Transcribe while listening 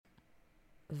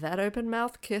That open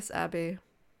mouth kiss, Abby.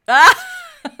 Ah!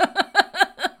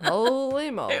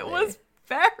 Holy moly. It was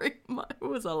very much. It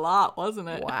was a lot, wasn't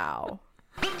it? Wow.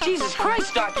 Jesus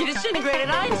Christ, Doc, you disintegrated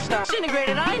Einstein.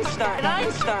 Disintegrated Einstein.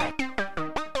 Einstein.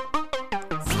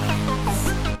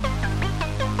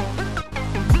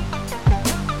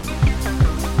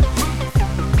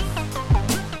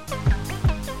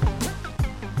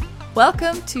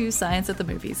 Welcome to Science at the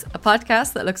Movies, a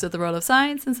podcast that looks at the role of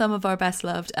science in some of our best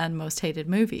loved and most hated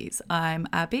movies. I'm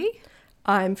Abby.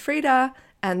 I'm Frida,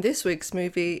 and this week's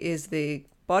movie is the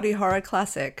body horror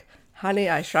classic, Honey,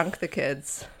 I Shrunk the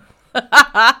Kids.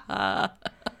 I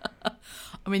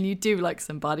mean, you do like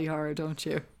some body horror, don't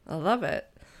you? I love it.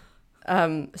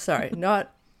 Sorry,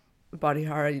 not body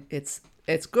horror. It's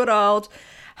good old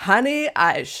Honey,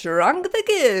 I Shrunk the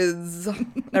Kids.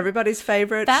 Everybody's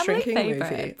favorite Family shrinking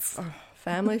favorites. movie. Oh,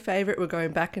 family favorite. We're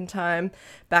going back in time,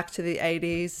 back to the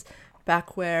 80s,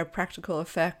 back where practical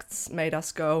effects made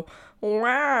us go,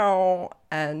 wow,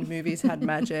 and movies had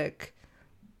magic.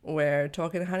 We're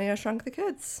talking Honey, I Shrunk the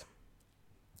Kids.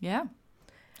 Yeah,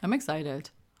 I'm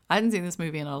excited. I hadn't seen this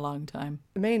movie in a long time.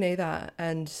 Me neither.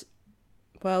 And,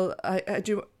 well, I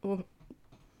do... Well,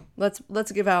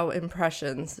 let's give our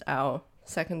impressions, our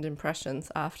second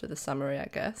impressions after the summary, I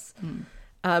guess.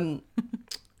 I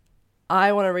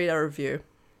want to read a review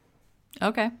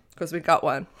Okay. because we got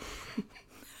one.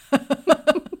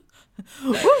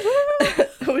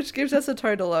 Which gives us a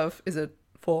total of, is it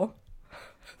 4?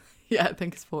 Yeah, I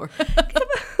think it's 4.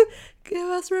 Give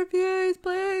us reviews,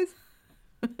 please.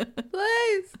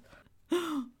 Please.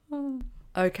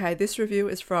 Okay, this review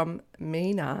is from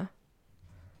Mina.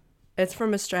 It's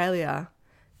from Australia.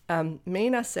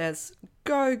 Mina says,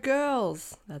 "Go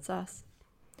girls." That's us.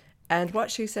 And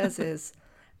what she says is,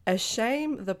 "A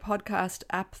shame the podcast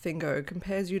app thingo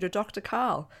compares you to Dr.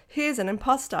 Carl. Here's an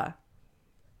imposter."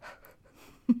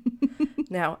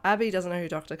 Now, Abby doesn't know who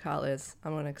Dr. Carl is.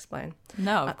 I'm going to explain.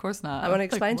 No, of course not. I want to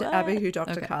explain Like, to Abby what? who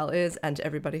Dr. Okay. Carl is and to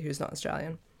everybody who's not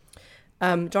Australian.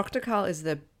 Dr. Carl is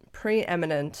the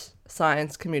preeminent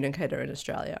science communicator in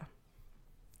Australia.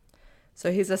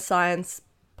 So he's a science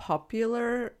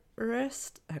popularist.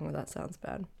 Hang on, that sounds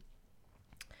bad.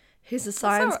 He's a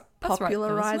science that's right, though, isn't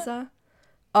it? popularizer.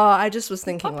 Oh, I just was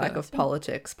thinking like of Populist, yeah.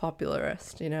 politics,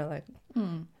 popularist, like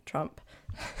Trump.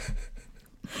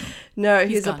 No,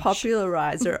 he's a gone.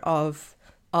 popularizer of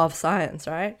science,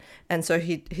 right? And so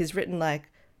he's written like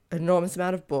enormous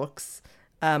amount of books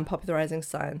popularizing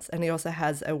science, and he also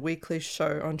has a weekly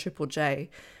show on Triple J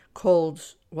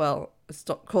called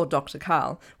Dr.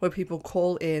 Carl, where people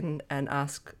call in and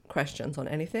ask questions on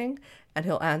anything, and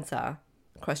he'll answer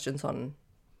questions on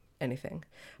anything.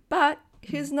 But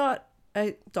he's not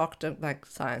a doctor like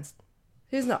science.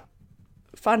 He's not.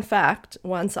 Fun fact,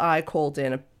 once I called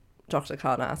in a Dr.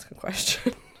 Carl and asked a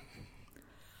question.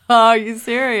 Oh, are you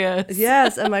serious?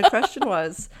 Yes, and my question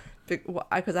was,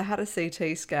 because I had a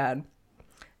CT scan,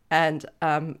 and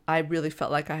I really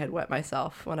felt like I had wet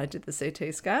myself when I did the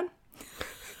CT scan.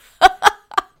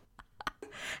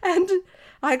 And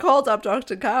I called up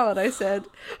Dr. Carl and I said,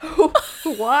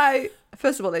 why?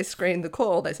 First of all, they screened the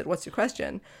call. They said, "What's your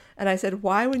question?" And I said,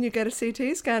 "Why, when you get a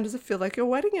CT scan, does it feel like you're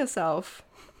wetting yourself?"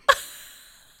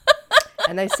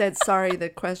 And they said, "Sorry, the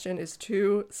question is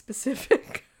too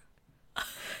specific.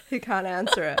 He can't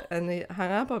answer it." And he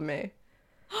hung up on me.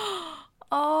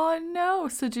 Oh, no.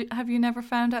 So have you never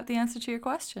found out the answer to your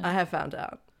question? I have found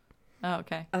out. Oh,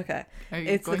 okay. Okay. Are you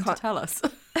It's going to tell us?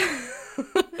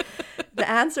 The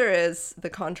answer is the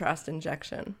contrast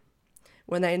injection.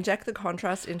 When they inject the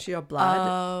contrast into your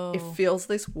blood, it feels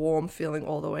this warm feeling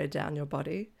all the way down your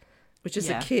body, which is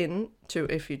Yeah. akin to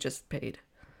if you just peed.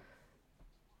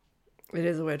 It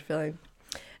is a weird feeling.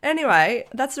 Anyway,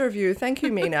 that's the review. Thank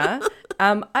you, Mina.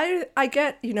 I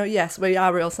get, yes, we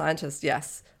are real scientists.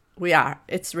 Yes, we are.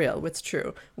 It's real. It's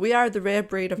true. We are the rare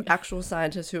breed of actual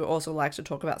scientists who also like to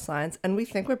talk about science, and we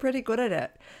think we're pretty good at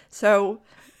it. So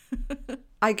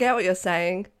I get what you're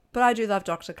saying, but I do love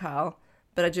Dr. Carl.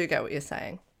 But I do get what you're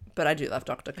saying. But I do love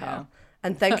Dr. Carl. Yeah.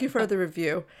 And thank you for the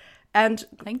review. And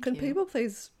Thank can you. people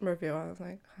please review? I was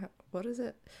like, what does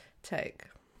it take?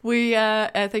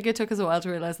 I think it took us a while to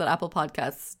realize that Apple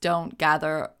Podcasts don't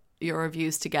gather your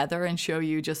reviews together and show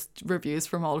you just reviews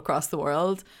from all across the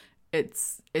world.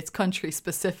 It's country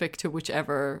specific to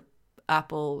whichever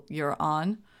Apple you're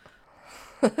on.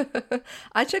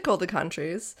 I check all the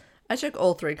countries. I check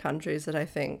all 3 countries that I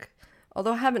think.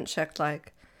 Although I haven't checked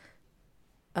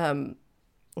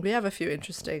we have a few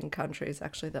interesting countries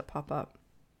actually that pop up.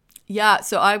 Yeah,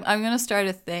 so I'm going to start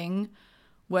a thing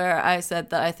where I said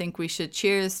that I think we should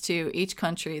cheers to each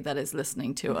country that is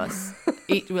listening to us.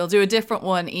 We'll do a different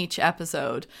one each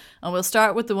episode, and we'll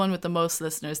start with the one with the most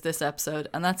listeners this episode,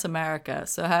 and that's America.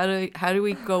 So how do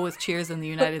we go with cheers in the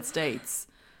United States?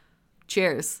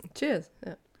 Cheers. Cheers.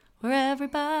 Yeah. Where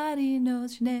everybody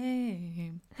knows your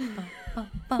name.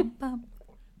 Bum, bum, bum,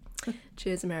 bum.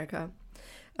 Cheers, America.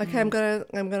 Okay, I'm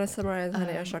gonna summarize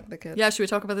Honey, I Shrunk the Kids. Yeah, should we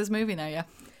talk about this movie now? Yeah.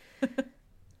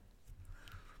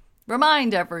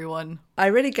 Remind everyone.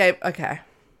 Okay.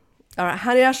 All right,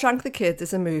 Honey, I Shrunk the Kids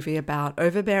is a movie about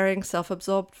overbearing,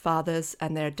 self-absorbed fathers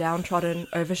and their downtrodden,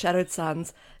 overshadowed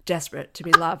sons desperate to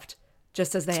be loved,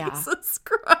 just as they are. Jesus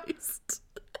Christ.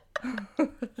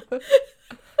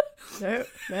 No.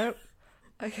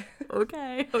 Okay.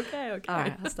 Okay. All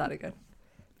right, I'll start again.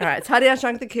 All right, it's Honey, I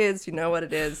Shrunk the Kids. You know what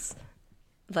it is.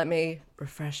 Let me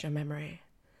refresh your memory.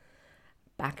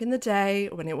 Back in the day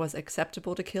when it was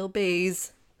acceptable to kill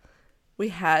bees, we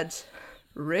had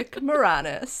Rick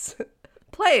Moranis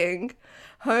playing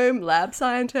home lab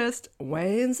scientist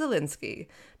Wayne Szalinski,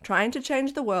 trying to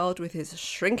change the world with his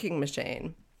shrinking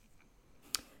machine.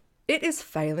 It is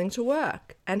failing to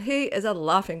work, and he is a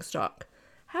laughingstock.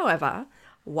 However,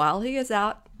 while he is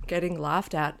out getting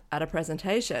laughed at a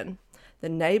presentation, the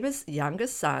neighbor's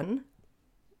youngest son,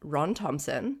 Ron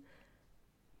Thompson,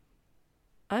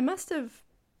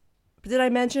 did I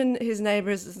mention his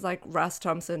neighbors is like Russ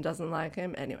Thompson doesn't like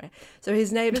him? Anyway, so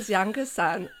his neighbor's youngest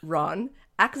son, Ron,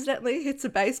 accidentally hits a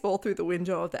baseball through the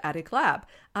window of the attic lab,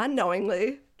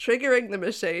 unknowingly triggering the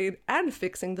machine and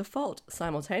fixing the fault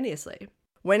simultaneously.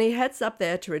 When he heads up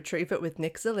there to retrieve it with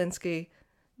Nick Szalinski,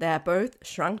 they are both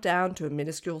shrunk down to a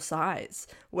minuscule size.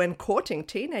 When courting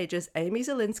teenagers Amy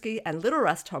Szalinski and little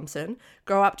Russ Thompson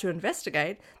go up to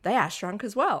investigate, they are shrunk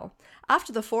as well.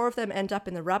 After the four of them end up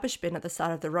in the rubbish bin at the side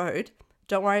of the road,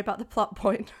 don't worry about the plot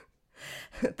point,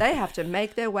 they have to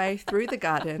make their way through the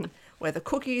garden where the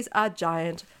cookies are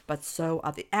giant, but so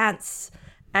are the ants.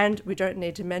 And we don't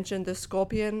need to mention the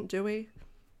scorpion, do we?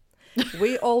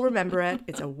 We all remember it.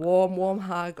 It's a warm, warm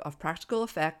hug of practical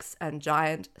effects and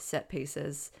giant set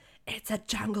pieces. It's a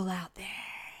jungle out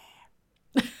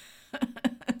there.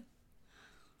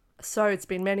 So it's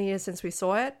been many years since we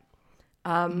saw it.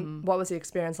 What was the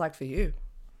experience like for you?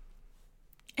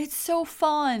 It's so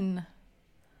fun.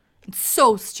 It's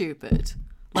so stupid.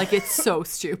 Like, it's so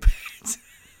stupid.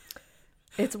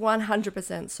 It's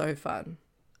 100% so fun.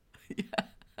 Yeah.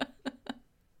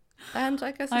 And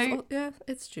I guess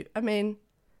it's stupid. I mean,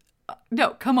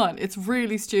 no, come on, it's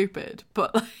really stupid,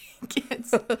 but like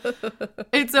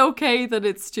it's okay that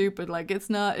it's stupid. Like it's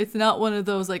not one of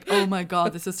those like, oh my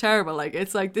god, this is terrible. Like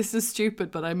it's like, this is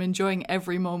stupid, but I'm enjoying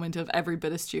every moment of every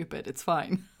bit of stupid. It's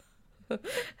fine.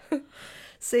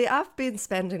 See, I've been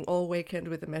spending all weekend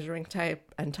with a measuring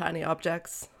tape and tiny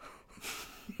objects.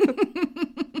 I'm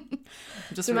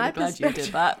just really glad you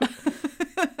did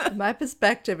that. My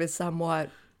perspective is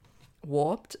somewhat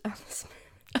warped on this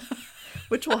movie,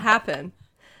 which will happen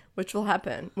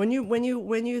when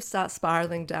you start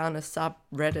spiraling down a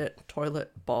subreddit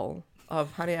toilet bowl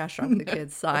of Honey, I Shrunk the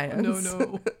Kids science.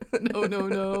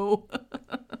 No.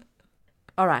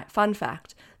 All right, fun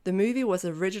fact: the movie was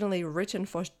originally written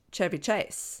for Chevy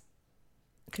Chase,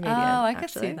 comedian. Oh, I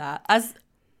could see that.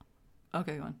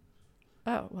 Okay, go on.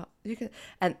 Oh well, you can.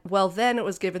 And well, then it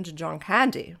was given to John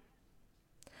Candy.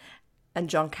 And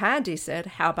John Candy said,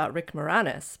 how about Rick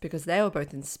Moranis? Because they were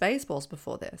both in Spaceballs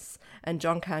before this. And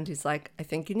John Candy's like, I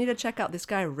think you need to check out this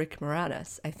guy, Rick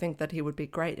Moranis. I think that he would be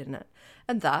great in it.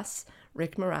 And thus,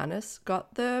 Rick Moranis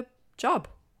got the job.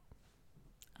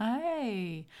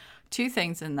 Aye. Two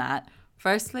things in that.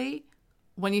 Firstly,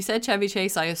 when you said Chevy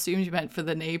Chase, I assumed you meant for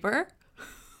the neighbor.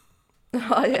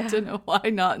 Oh, yeah. I don't know why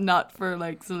not for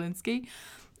like Szalinski.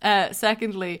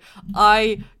 Secondly,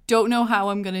 I don't know how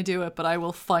I'm going to do it, but I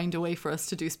will find a way for us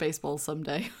to do Spaceballs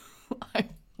someday. I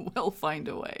will find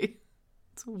a way.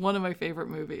 It's one of my favorite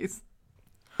movies.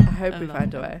 I hope we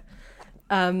find a way.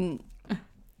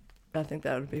 I think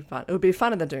that would be fun. It would be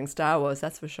funner than doing Star Wars,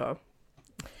 that's for sure.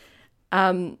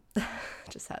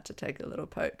 Just had to take a little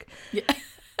poke. Yeah.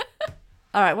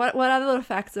 All right, what other little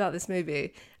facts about this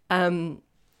movie?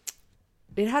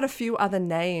 It had a few other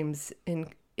names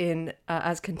in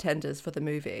as contenders for the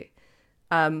movie.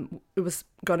 It was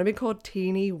going to be called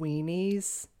Teeny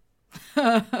Weenies.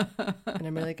 And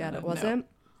I'm really glad it wasn't.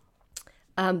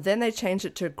 No. Then they changed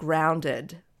it to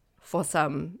Grounded for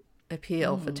some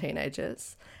appeal for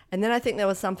teenagers. And then I think there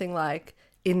was something like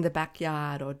In the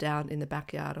Backyard or Down in the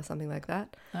Backyard or something like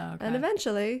that. Oh, okay. And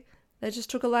eventually they just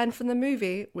took a line from the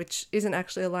movie, which isn't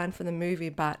actually a line from the movie,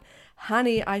 but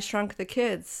Honey, I Shrunk the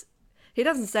Kids. He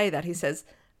doesn't say that. He says,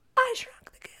 I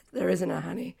shrunk the kids. There isn't a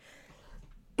honey.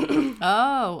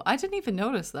 Oh, I didn't even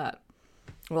notice that.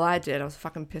 Well, I did. I was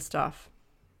fucking pissed off.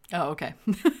 Oh, okay.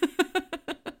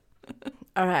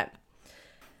 All right.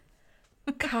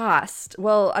 Cast.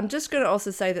 Well, I'm just going to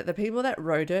also say that the people that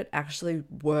wrote it actually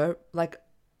were like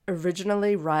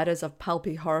originally writers of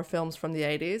pulpy horror films from the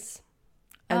 80s.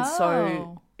 And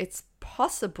so it's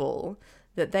possible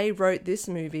that they wrote this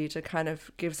movie to kind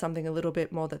of give something a little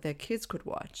bit more that their kids could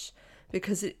watch,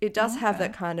 because it does have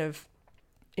that kind of,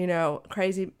 you know,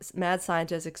 crazy mad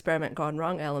scientist experiment gone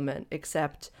wrong element,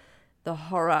 except the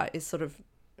horror is sort of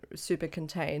super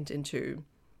contained into,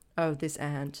 oh, this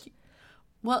ant.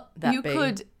 Well, that you be.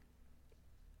 could.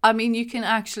 I mean, you can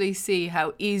actually see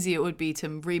how easy it would be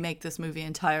to remake this movie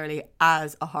entirely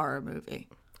as a horror movie.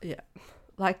 Yeah.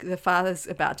 Like the father's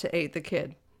about to eat the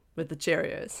kid with the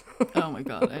Cheerios. Oh my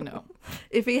God, I know.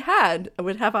 If he had, I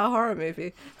would have a horror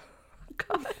movie.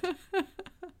 God.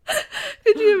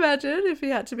 Could you imagine if he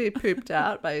had to be pooped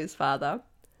out by his father?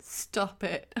 Stop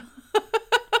it.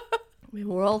 We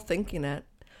were all thinking it.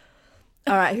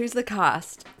 All right, who's the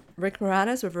cast? Rick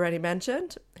Moranis, we've already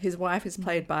mentioned. His wife is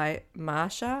played by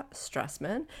Marsha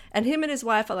Strassman. And him and his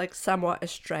wife are like somewhat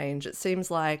estranged. It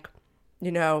seems like,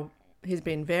 you know, he's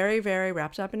been very, very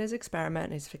wrapped up in his experiment.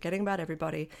 And he's forgetting about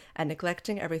everybody and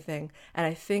neglecting everything. And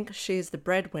I think she's the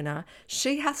breadwinner.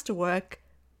 She has to work,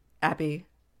 Abby.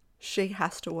 She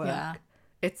has to work. Yeah.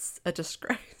 It's a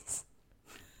disgrace.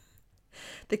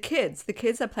 The kids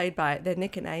are played by, they're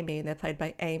Nick and Amy, and they're played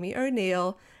by Amy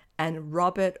O'Neill and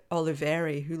Robert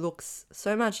Oliveri, who looks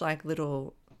so much like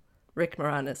little Rick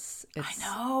Moranis. I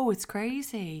know, it's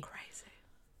crazy. Crazy.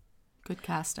 Good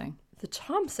casting. The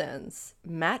Thompsons,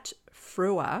 Matt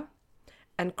Frewer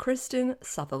and Kristen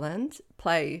Sutherland,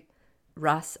 play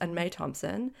Russ and Mae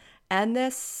Thompson, and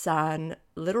their son,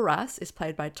 little Russ, is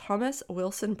played by Thomas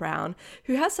Wilson Brown,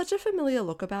 who has such a familiar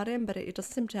look about him, but it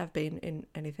doesn't seem to have been in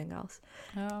anything else.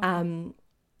 Oh.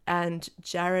 And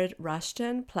Jared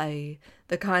Rushton play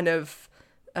the kind of,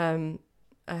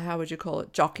 how would you call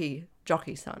it, jockey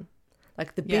son,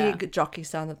 like the big jockey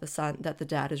son that the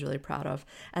dad is really proud of.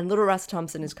 And little Russ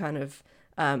Thompson is kind of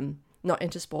not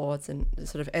into sports and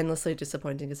sort of endlessly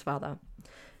disappointing his father.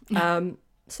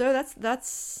 So that's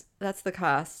the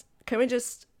cast. Can we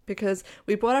just, because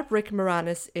we brought up Rick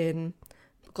Moranis in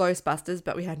Ghostbusters,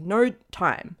 but we had no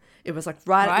time. It was like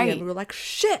right at the end. We were like,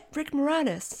 shit, Rick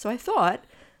Moranis. So I thought,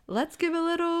 let's give a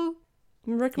little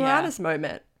Rick Moranis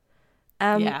moment.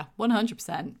 Yeah,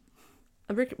 100%.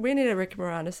 We need a Rick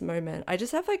Moranis moment. I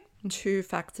just have like 2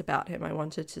 facts about him I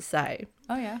wanted to say.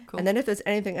 Oh yeah, cool. And then if there's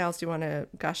anything else you want to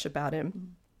gush about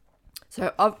him.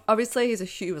 So obviously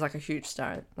he was like a huge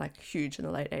star, like huge in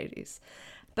the late 80s.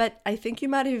 But I think you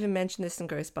might have even mentioned this in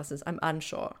Ghostbusters. I'm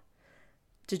unsure.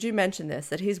 Did you mention this,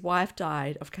 that his wife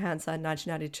died of cancer in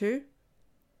 1992?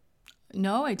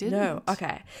 No, I didn't. No.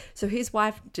 Okay. So his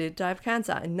wife did die of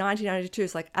cancer in 1992.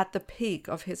 It's like at the peak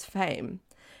of his fame.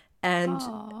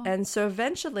 And so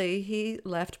eventually he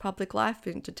left public life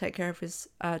to take care of his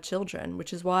children,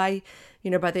 which is why, you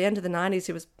know, by the end of the 90s,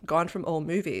 he was gone from all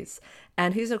movies.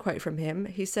 And here's a quote from him.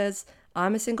 He says,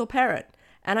 "I'm a single parent,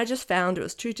 and I just found it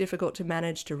was too difficult to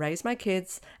manage to raise my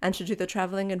kids and to do the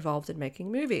traveling involved in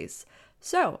making movies.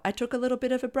 So I took a little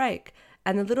bit of a break,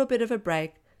 and the little bit of a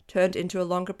break turned into a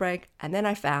longer break, and then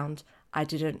I found I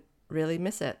didn't really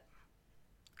miss it."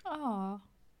 Oh.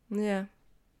 Yeah.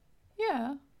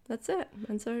 Yeah. That's it.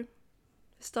 And so I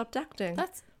stopped acting.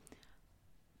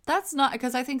 That's not,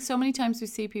 because I think so many times we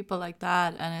see people like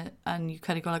that and you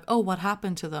kind of go like, oh, what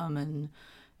happened to them? And,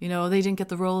 you know, they didn't get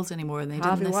the roles anymore and they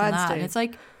Harvey didn't this and that. Weinstein. And it's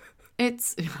like,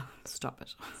 it's, stop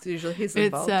it. It's usually he's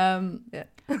involved. Yeah.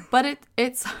 But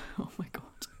it's, oh my God.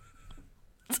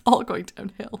 It's all going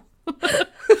downhill.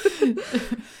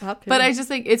 But I just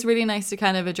think it's really nice to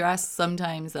kind of address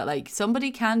sometimes that like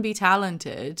somebody can be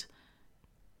talented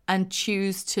and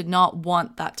choose to not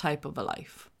want that type of a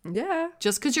life. Yeah.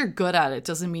 Just because you're good at it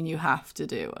doesn't mean you have to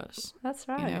do it. That's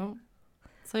right. You know?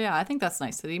 So yeah, I think that's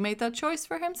nice that he made that choice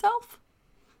for himself.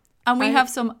 And we have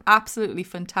some absolutely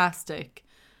fantastic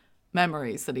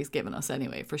memories that he's given us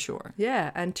anyway, for sure.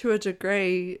 Yeah, and to a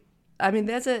degree, I mean,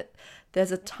 there's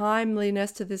a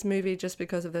timeliness to this movie just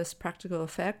because of those practical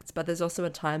effects, but there's also a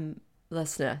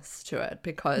timelessness to it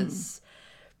because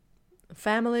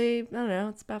family, I don't know,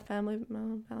 it's about family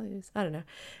values. I don't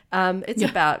know. It's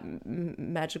about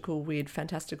magical, weird,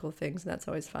 fantastical things, and that's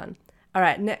always fun. All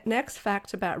right, next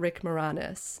fact about Rick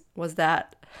Moranis was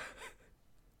that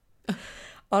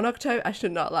on October, I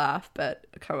should not laugh, but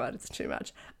come on, it's too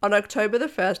much. On October the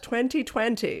 1st,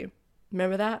 2020,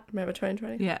 remember that? Remember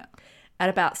 2020? Yeah. at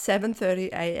about 7:30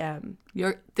 a.m.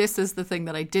 This is the thing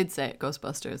that I did say at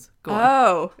Ghostbusters. Go on.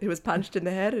 Oh, he was punched in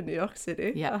the head in New York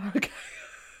City. Yeah. Oh, okay.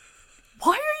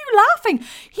 Why are you laughing?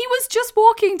 He was just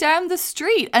walking down the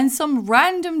street and some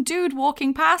random dude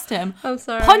walking past him I'm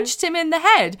sorry. punched him in the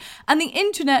head. And the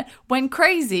internet went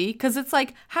crazy because it's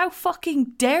like, how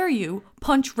fucking dare you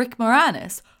punch Rick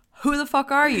Moranis? Who the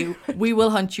fuck are you? We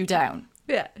will hunt you down.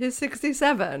 Yeah, he's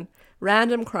 67.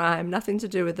 Random crime, nothing to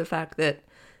do with the fact that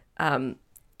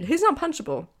he's not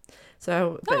punchable.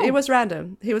 So, but No. it was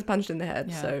random. He was punched in the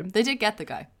head. Yeah. So, They did get the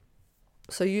guy.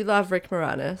 so you love Rick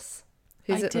Moranis.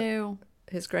 I do.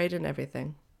 He's great in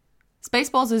everything.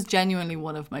 Spaceballs is genuinely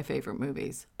one of my favorite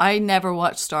movies. I never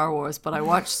watched Star Wars, but I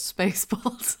watched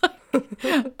Spaceballs.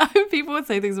 People would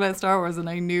say things about Star Wars, and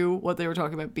I knew what they were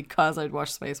talking about because I'd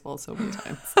watched Spaceballs so many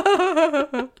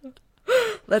times.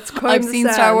 Let's comb I've the seen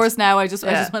sand. Star Wars now. I just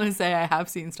Yeah. want to say I have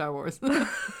seen Star Wars.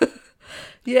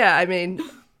 Yeah, I mean,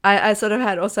 I sort of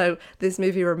had also, this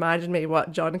movie reminded me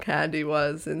what John Candy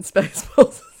was in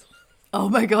Spaceballs. Oh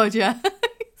my god, yeah.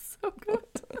 He's so good.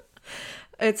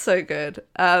 It's so good.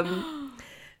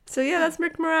 So yeah, that's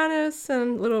Rick Moranis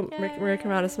and little Rick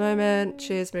Moranis moment.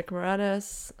 Cheers, Rick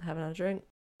Moranis. Have another drink.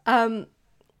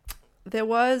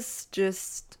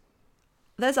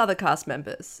 There's other cast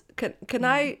members. Can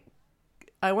I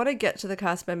want to get to the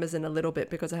cast members in a little bit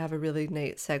because I have a really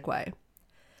neat segue.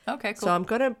 Okay, cool. So I'm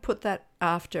going to put that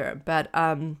after. But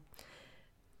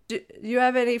do you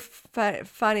have any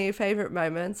funny favorite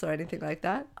moments or anything like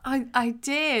that? I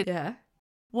did. Yeah.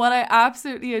 What I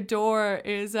absolutely adore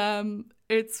is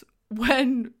it's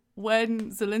when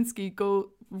Zelensky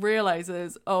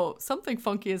realizes, oh, something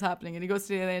funky is happening, and he goes to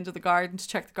the end of the garden to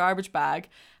check the garbage bag,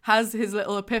 has his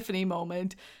little epiphany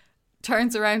moment,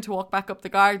 turns around to walk back up the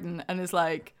garden and is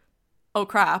like, oh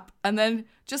crap, and then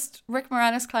just Rick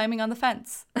Moranis climbing on the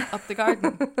fence up the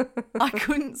garden. I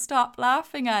couldn't stop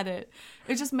laughing at it.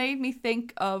 It just made me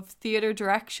think of theater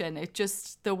direction. It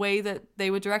just, the way that they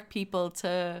would direct people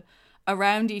to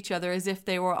around each other as if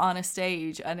they were on a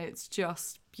stage, and it's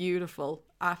just beautiful.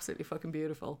 Absolutely fucking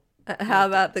beautiful. How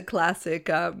about the classic,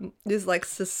 just like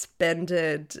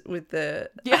suspended with the,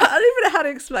 Yeah. I don't even know how to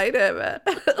explain it,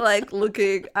 but like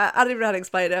looking, I don't even know how to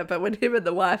explain it, but when him and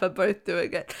the wife are both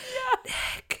doing it, yeah.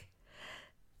 Nick,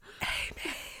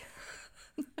 Amy.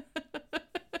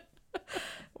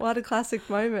 What a classic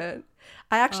moment.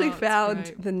 I actually it's found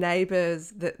great. the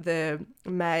neighbours, the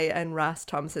May and Russ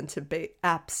Thompson, to be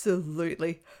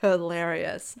absolutely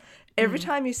hilarious. Every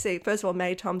time you see, first of all,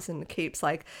 May Thompson keeps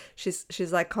like,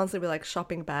 she's like constantly like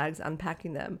shopping bags,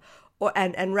 unpacking them.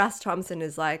 And Russ Thompson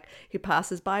is like, he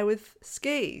passes by with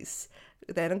skis,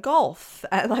 then a golf.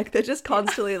 And like, they're just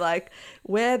constantly like,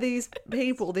 where these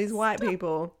people, these white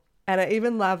people. And I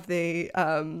even love the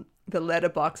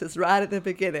letterboxes right at the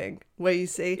beginning where you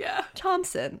see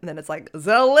Thompson, and then it's like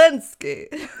Zelensky.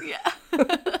 Yeah.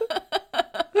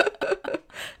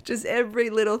 Just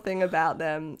every little thing about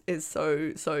them is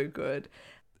so, so good.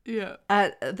 Yeah.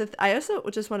 I also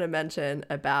just want to mention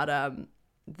about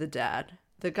the dad.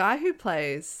 The guy who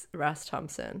plays Russ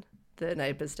Thompson, the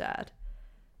neighbor's dad.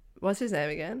 What's his name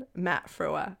again? Matt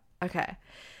Frewer. Okay.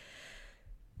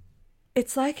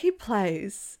 It's like he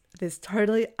plays this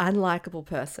totally unlikable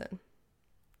person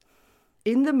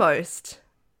in the most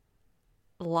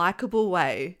likable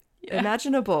way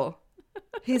imaginable.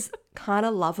 He's kind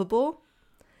of lovable.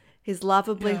 He's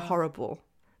lovably horrible,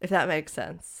 if that makes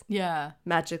sense. Yeah.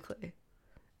 Magically.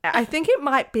 I think it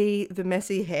might be the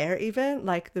messy hair even.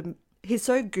 Like he's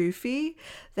so goofy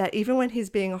that even when he's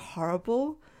being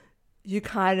horrible, you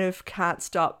kind of can't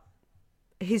stop.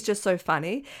 He's just so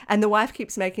funny. And the wife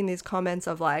keeps making these comments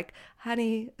of like,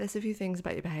 honey, there's a few things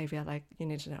about your behavior like you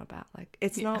need to know about. Like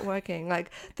it's not working. Like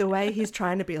the way he's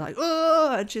trying to be like,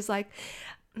 oh, and she's like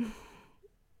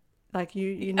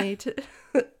you need to.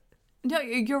 No,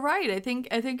 you're right. I think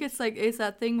it's like, it's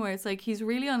that thing where it's like he's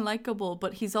really unlikable,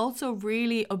 but he's also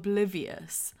really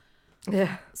oblivious.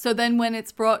 Yeah. So then when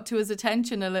it's brought to his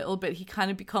attention a little bit, he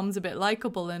kind of becomes a bit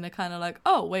likable, and a kind of like,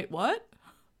 oh, wait, what?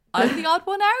 I'm the odd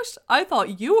one out? I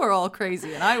thought you were all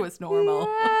crazy and I was normal.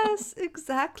 Yes,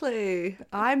 exactly.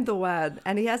 I'm the one.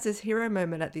 And he has this hero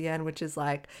moment at the end, which is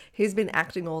like, he's been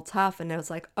acting all tough, and it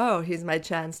was like, oh, here's my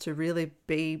chance to really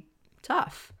be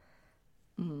tough.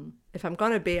 If I'm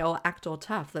going to be or act all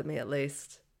tough, let me at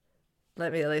least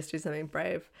do something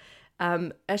brave.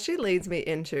 As she leads me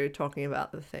into talking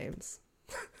about the themes.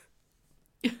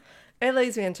 It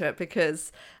leads me into it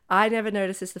because I never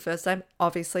noticed this the first time.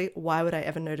 Obviously, why would I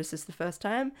ever notice this the first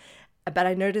time? But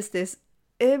I noticed this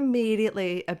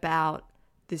immediately about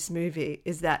this movie,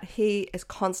 is that he is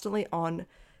constantly on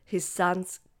his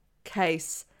son's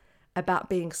case about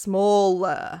being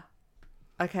smaller.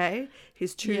 Okay?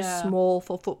 He's too Yeah. small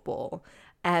for football.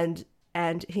 And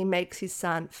he makes his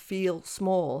son feel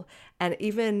small. And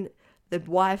even the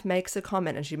wife makes a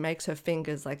comment and she makes her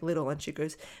fingers like little and she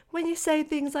goes, when you say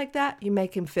things like that, you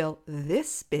make him feel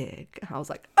this big. And I was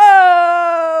like,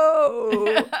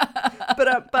 oh!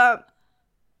 But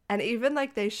and even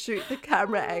like they shoot the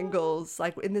camera angles,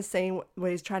 like in the scene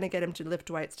where he's trying to get him to lift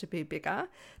weights to be bigger,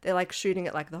 they're like shooting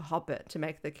it like The Hobbit to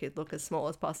make the kid look as small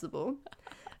as possible.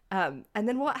 And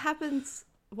then what happens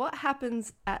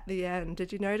at the end?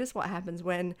 Did you notice what happens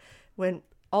when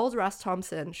old Russ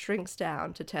Thompson shrinks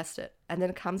down to test it and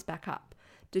then comes back up?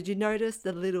 Did you notice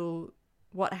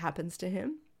what happens to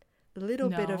him? A little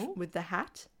bit of No. with the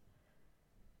hat.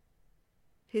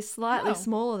 He's slightly No.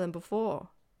 smaller than before.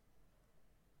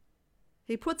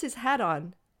 He puts his hat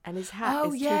on and his hat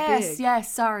is too big.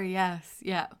 Yes, sorry, yes,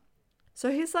 yeah. So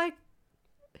he's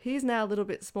now a little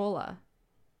bit smaller.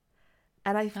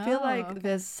 And I feel okay.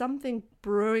 there's something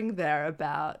brewing there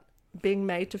about being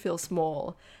made to feel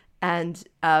small. And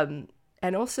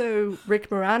also Rick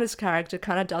Moranis' character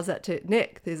kind of does that to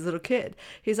Nick, this little kid.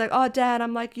 He's like, oh, Dad,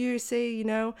 I'm like you, see, you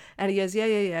know? And he goes,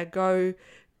 yeah, go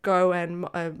and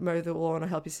mow the lawn or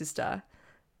help your sister.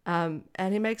 And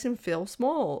he makes him feel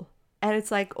small. And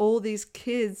it's like all these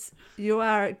kids, you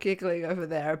are giggling over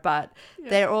there, but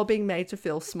they're all being made to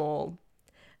feel small.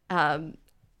 And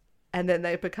then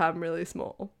they become really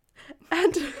small.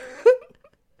 And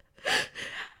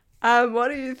what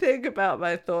do you think about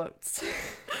my thoughts?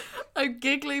 I'm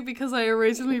giggling because I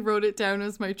originally wrote it down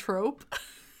as my trope.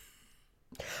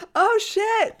 Oh,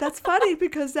 shit. That's funny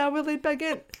because now we'll lead back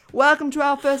in. Welcome to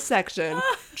our first section.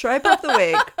 Trope of the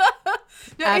week.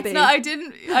 No, Abby. it's not.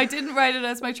 I didn't write it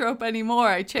as my trope anymore.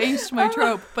 I changed my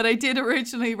trope, but I did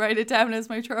originally write it down as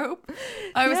my trope.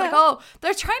 I was Yeah. like, oh,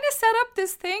 they're trying to set up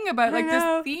this thing about like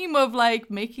know. this theme of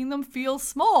like making them feel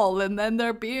small, and then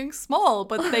they're being small,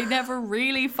 but they never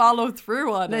really follow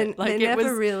through on it. Like They it never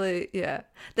was. really,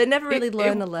 they never really It-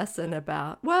 learn it- a lesson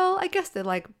about, well, I guess they're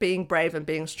like being brave and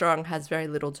being strong has very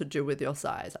little to do with your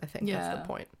size. I think that's Yeah. the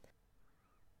point.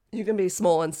 You can be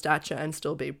small in stature and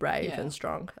still be brave Yeah. and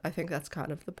strong. I think that's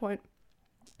kind of the point.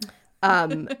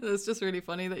 It's just really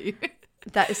funny that you.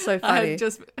 That is so I funny.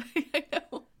 I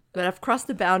know. But I've crossed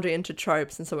the boundary into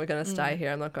tropes, and so we're going to stay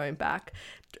here. I'm not going back.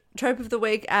 Trope of the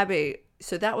week, Abby.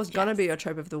 So that was going to be your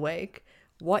trope of the week.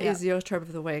 What is your trope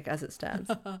of the week as it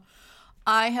stands?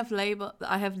 I have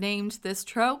named this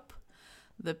trope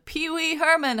the Pee Wee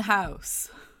Herman house.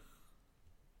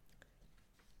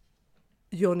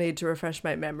 You'll need to refresh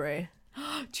my memory.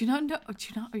 Do you not know?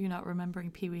 Are you not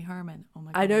remembering Pee Wee Herman? Oh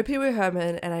my god! I know Pee Wee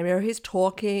Herman, and I know he's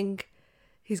talking.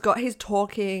 He's got his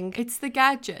talking It's the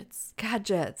gadgets.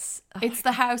 gadgets. It's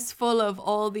the house full of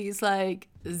all these like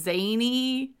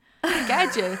zany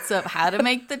gadgets of how to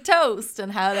make the toast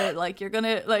and how to like you're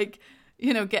gonna like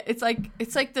get it's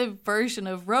like the version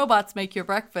of robots make your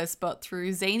breakfast but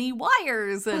through zany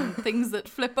wires and things that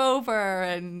flip over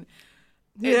and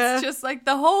Yeah. it's just like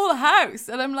the whole house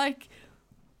and I'm like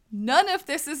none of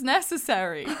this is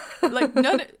necessary. Like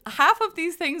half of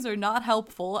these things are not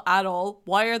helpful at all.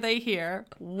 Why are they here?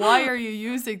 Why are you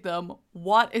using them?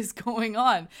 What is going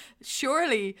on?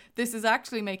 Surely this is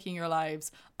actually making your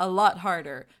lives a lot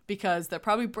harder because they're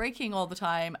probably breaking all the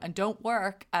time and don't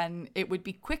work, and it would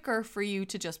be quicker for you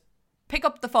to just pick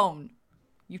up the phone.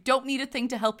 You don't need a thing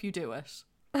to help you do it.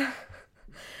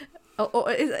 Oh,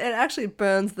 it actually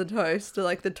burns the toast,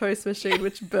 like the toast machine,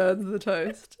 which burns the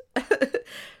toast.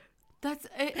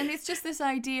 And it's just this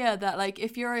idea that like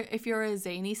if you're a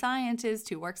zany scientist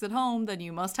who works at home, then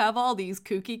you must have all these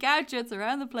kooky gadgets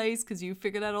around the place because you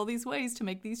figured out all these ways to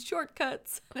make these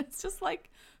shortcuts. And it's just like,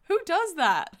 who does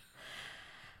that?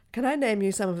 Can I name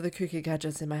you some of the kooky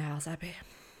gadgets in my house, Abby?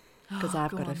 Because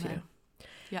I've Go got a on, few. then.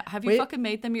 Yeah, have you Wait. fucking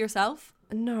made them yourself?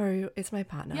 No, it's my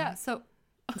partner. Yeah, so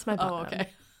It's my partner.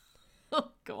 oh okay.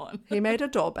 Go on. He made a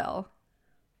doorbell.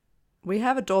 We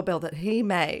have a doorbell that he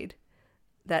made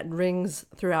that rings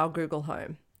through our Google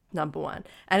Home, number one.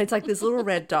 And it's like this little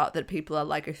red dot that people are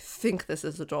like, I think this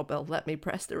is a doorbell. Let me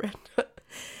press the red dot.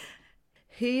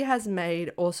 He has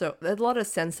made also a lot of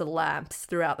sensor lamps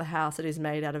throughout the house that he's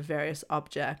made out of various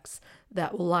objects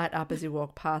that will light up as you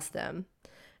walk past them.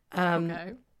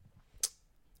 Okay.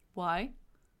 Why?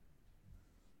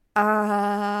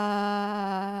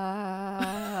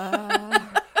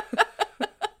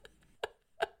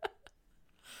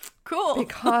 Cool.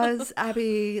 Because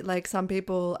Abby, like some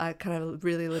people are kind of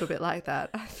really a little bit like that,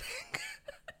 I think.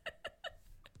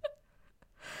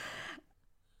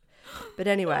 But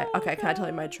anyway, okay, can I tell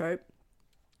you my trope?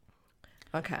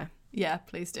 Okay. Yeah,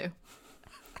 please do.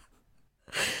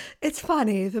 it's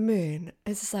funny, the moon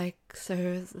is just like, so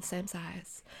it's the same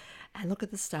size. And look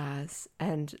at the stars.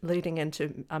 And leading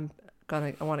into, I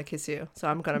want to kiss you. So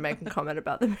I'm going to make a comment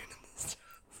about the moon and the stars.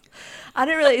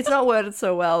 It's not worded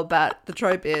so well, but the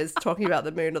trope is talking about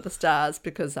the moon or the stars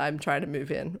because I'm trying to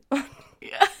move in.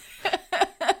 Yeah.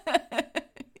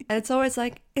 And it's always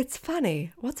like, it's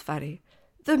funny. What's funny?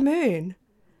 The moon.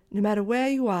 No matter where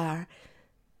you are,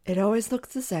 it always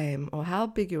looks the same, or how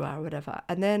big you are, or whatever.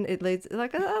 And then it leads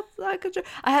like I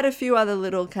had a few other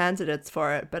little candidates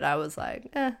for it, but I was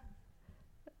like,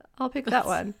 I'll pick that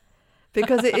one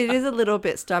because it is a little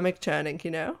bit stomach churning,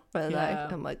 you know. When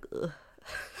I'm like, ugh.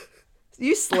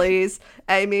 You sleaze,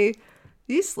 Amy,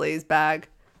 you sleaze bag.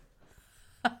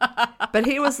 But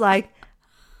he was like,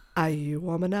 are you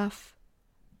warm enough?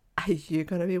 Are you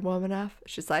gonna be warm enough?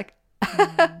 She's like,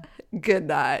 good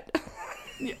night.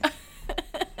 Yeah.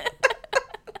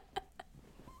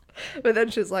 But then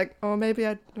she's like, oh, maybe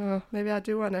I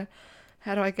do want to.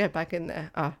 How do I get back in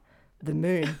there? The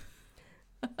moon.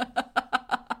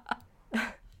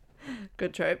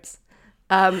 Good tropes.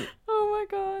 Oh my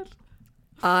God.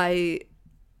 I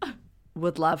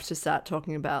would love to start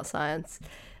talking about science.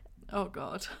 Oh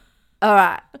God. All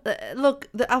right. Look,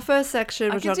 our first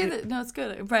section. I can do that. No, it's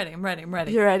good. I'm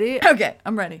ready. You ready? Okay,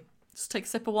 I'm ready. Just take a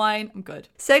sip of wine. I'm good.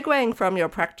 Segueing from your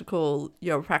practical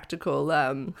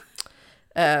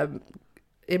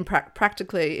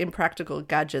impractical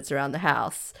gadgets around the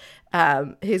house.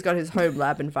 He's got his home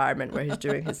lab environment where he's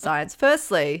doing his science.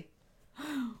 Firstly,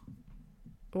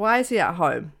 why is he at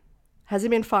home? Has he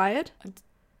been fired?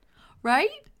 Right?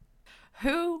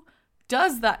 Who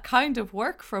does that kind of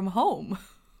work from home?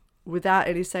 Without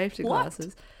any safety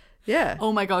glasses. Yeah.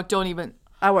 Oh my God, don't even.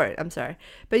 I won't. I'm sorry.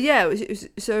 But yeah,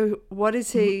 so what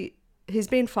is he? He's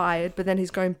been fired, but then he's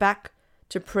going back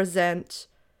to present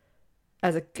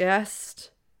as a guest.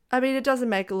 I mean, it doesn't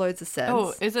make loads of sense.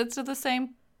 Oh, is it to the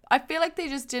same? I feel like they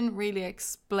just didn't really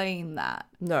explain that.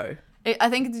 No.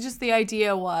 I think just the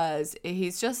idea was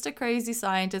he's just a crazy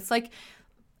scientist. Like,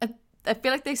 I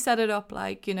feel like they set it up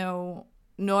like, you know,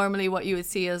 normally what you would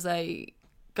see as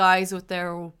guys with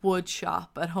their wood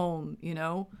shop at home, you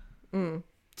know,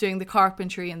 doing the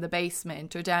carpentry in the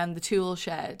basement or down the tool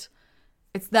shed.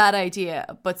 It's that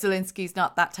idea, but Zelensky's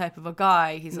not that type of a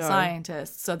guy. He's a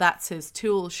scientist, so that's his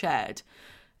tool shed.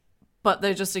 But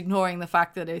they're just ignoring the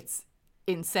fact that it's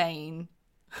insane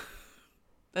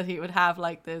that he would have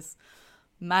like this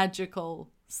magical,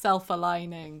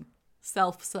 self-aligning,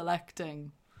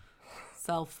 self-selecting,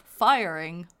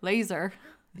 self-firing laser.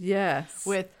 Yes.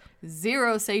 With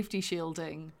zero safety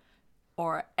shielding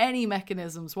or any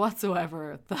mechanisms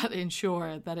whatsoever that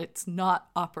ensure that it's not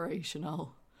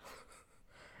operational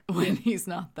when he's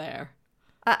not there.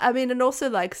 I mean, and also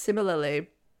like similarly,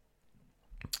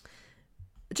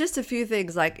 just a few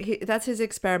things like that's his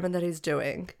experiment that he's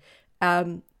doing.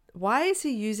 Why is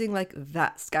he using like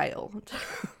that scale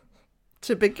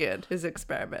to begin his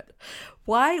experiment?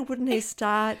 Why wouldn't he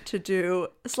start to do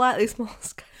a slightly smaller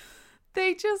scale?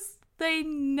 They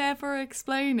never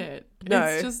explain it. No.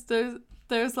 It's just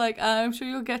there's like, I'm sure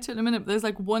you'll get to it in a minute, but there's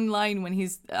like one line when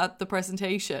he's at the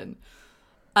presentation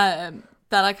that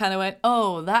I kind of went,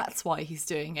 oh, that's why he's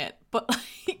doing it. But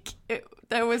like,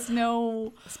 there was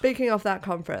no... Speaking of that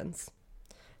conference,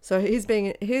 so he's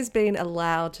been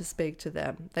allowed to speak to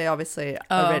them. They obviously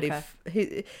already...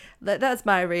 Okay. That's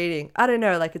my reading. I don't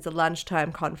know, like it's a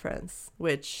lunchtime conference,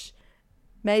 which...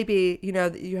 Maybe, you know,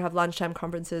 you have lunchtime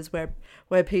conferences where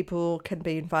people can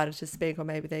be invited to speak, or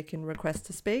maybe they can request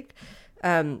to speak,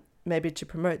 maybe to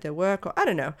promote their work, or I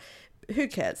don't know. Who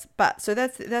cares? But so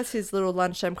that's his little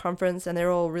lunchtime conference, and they're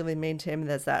all really mean to him.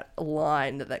 There's that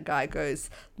line that guy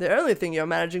goes, the only thing you're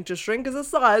managing to shrink is the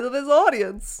size of this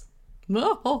audience. And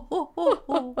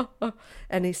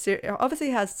he obviously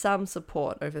has some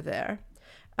support over there.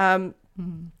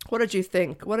 What did you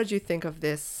think? What did you think of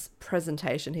this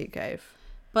presentation he gave?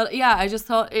 But yeah, I just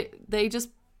thought they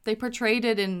portrayed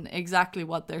it in exactly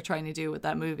what they're trying to do with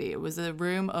that movie. It was a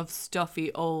room of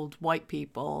stuffy old white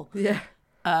people. Yeah.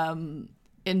 In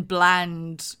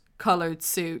bland coloured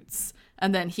suits.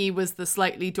 And then he was the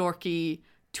slightly dorky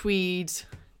tweed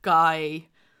guy.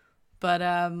 But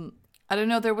I don't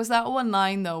know, there was that one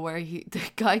line though where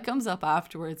the guy comes up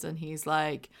afterwards and he's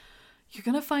like, you're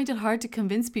going to find it hard to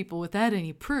convince people without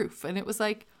any proof. And it was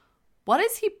like, what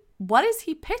is he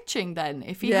pitching then?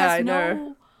 If he has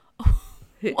no...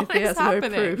 What is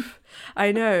happening? No proof.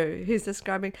 I know. He's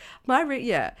describing...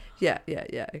 Yeah,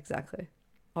 exactly.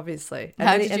 Obviously.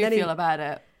 How did you feel about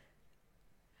it?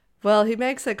 Well, he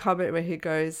makes a comment where he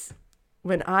goes,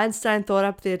 when Einstein thought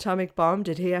up the atomic bomb,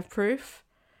 did he have proof?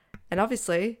 And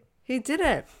obviously, he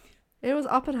didn't. It was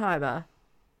Oppenheimer.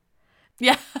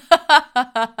 Yeah.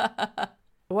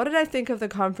 What did I think of the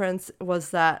conference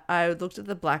was that I looked at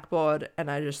the blackboard and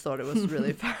I just thought it was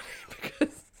really funny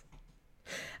because...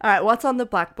 All right, what's on the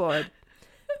blackboard?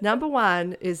 Number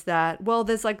one is that, well,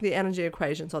 there's like the energy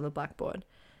equations on the blackboard.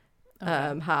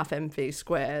 Half mv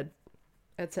squared,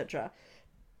 etc.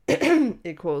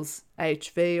 equals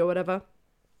hv or whatever.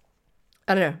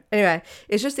 I don't know. Anyway,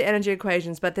 it's just the energy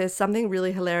equations, but there's something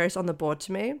really hilarious on the board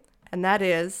to me, and that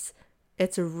is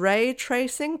it's a ray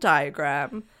tracing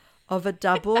diagram of a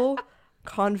double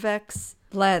convex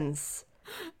lens,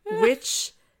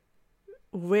 which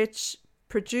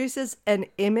produces an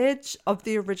image of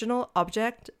the original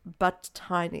object, but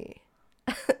tiny.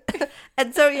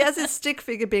 And so he has his stick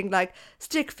figure being like,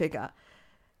 stick figure,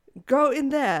 go in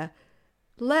there,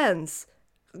 lens,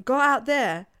 go out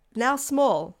there, now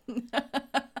small.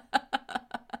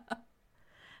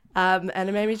 And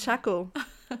it made me chuckle.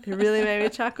 It really made me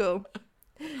chuckle.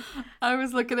 I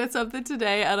was looking at something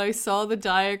today and I saw the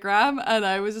diagram and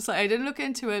I was just like, I didn't look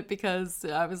into it because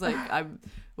I was like,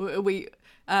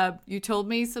 you told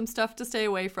me some stuff to stay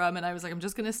away from, and I was like, I'm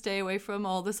just going to stay away from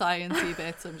all the sciencey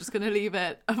bits. I'm just going to leave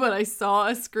it. But I saw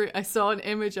an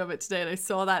image of it today, and I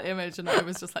saw that image, and I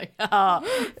was just like,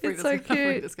 it's so cute.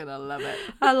 Frida's going to love it.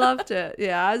 I loved it.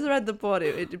 Yeah, I read the board.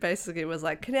 It basically was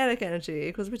like kinetic energy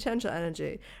equals potential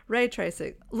energy, ray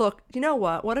tracing. Look, you know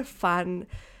what? What a fun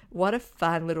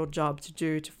little job to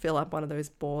do to fill up one of those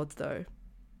boards, though.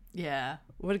 Yeah.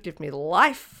 Would give me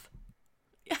life.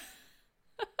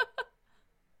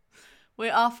 We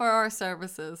offer our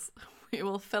services. We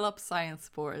will fill up science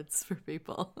boards for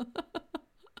people.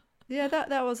 Yeah,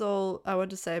 that was all I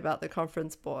wanted to say about the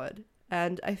conference board.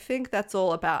 And I think that's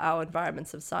all about our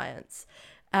environments of science.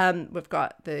 We've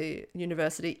got the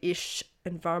university-ish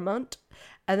environment.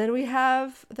 And then we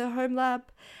have the home lab.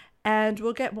 And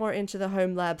we'll get more into the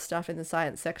home lab stuff in the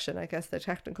science section, I guess, the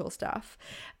technical stuff.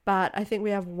 But I think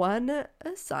we have one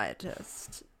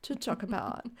scientist to talk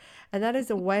about, and that is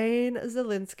Wayne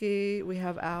Szalinski. We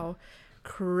have our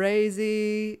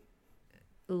crazy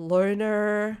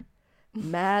loner,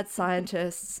 mad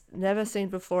scientist, never seen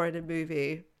before in a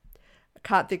movie. I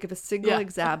can't think of a single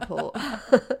example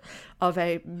of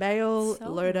a male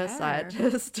loner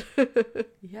scientist.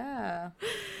 Yeah.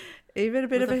 Even a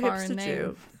bit With of a foreign hipster name.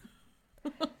 Jew.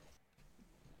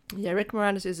 Yeah, Rick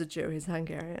Moranis is a Jew. He's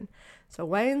Hungarian. So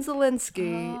Wayne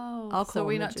Szalinski. I'll call so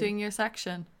we're him a not Jew. doing your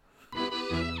section.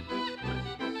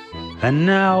 And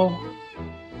now,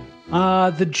 are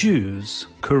the Jews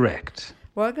correct?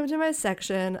 Welcome to my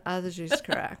section. Are the Jews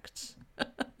correct?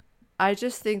 I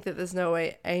just think that there's no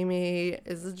way Amy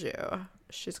is a Jew.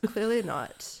 She's clearly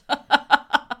not.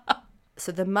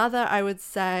 So the mother, I would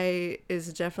say,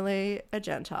 is definitely a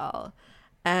Gentile.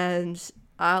 And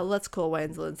let's call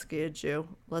Wayne Szalinski a Jew.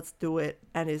 Let's do it.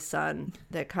 And his son,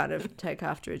 they kind of take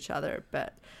after each other.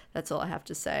 But that's all I have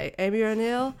to say. Amy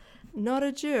O'Neill, not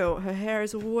a Jew. Her hair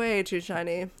is way too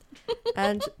shiny.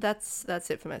 And that's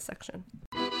it for my section.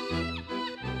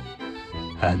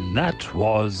 And that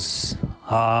was,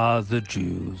 are the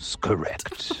Jews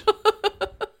correct?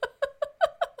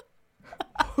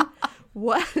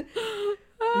 What?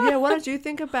 Yeah, what did you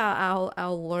think about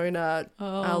our loner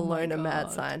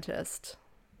mad scientist?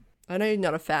 I know you're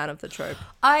not a fan of the trope.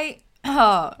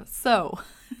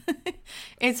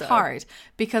 It's hard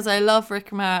because I love Rick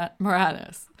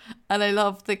Moranis and I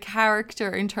love the character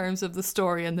in terms of the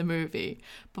story and the movie.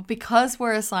 But because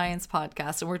we're a science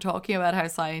podcast and we're talking about how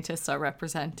scientists are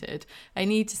represented, I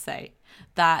need to say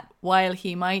that while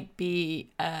he might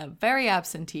be a very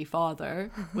absentee father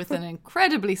with an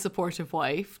incredibly supportive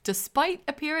wife, despite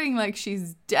appearing like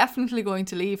she's definitely going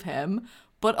to leave him,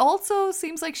 but also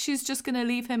seems like she's just going to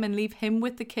leave him and leave him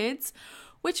with the kids,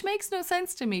 which makes no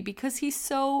sense to me because he's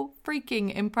so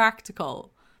freaking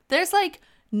impractical. There's like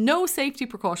no safety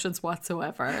precautions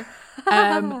whatsoever.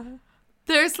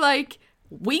 There's like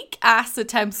weak ass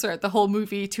attempts throughout the whole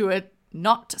movie to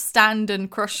not stand and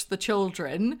crush the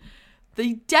children.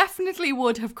 They definitely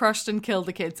would have crushed and killed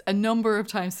the kids a number of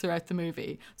times throughout the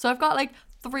movie. So I've got like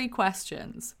 3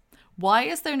 questions. Why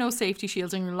is there no safety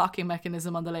shielding or locking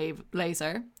mechanism on the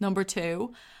laser? Number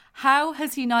 2, how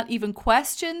has he not even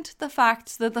questioned the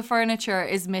fact that the furniture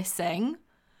is missing?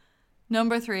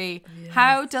 Number 3,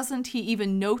 how doesn't he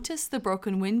even notice the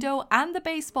broken window and the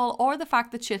baseball or the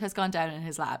fact that shit has gone down in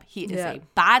his lab? He is a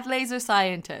bad laser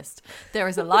scientist. There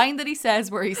is a line that he says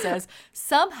where he says,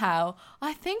 somehow,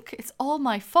 I think it's all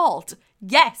my fault.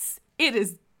 Yes, it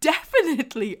is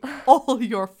definitely all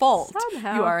your fault.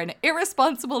 Somehow. You are an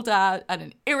irresponsible dad and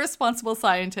an irresponsible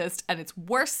scientist, and it's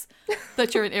worse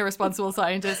that you're an irresponsible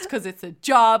scientist because it's a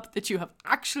job that you have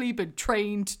actually been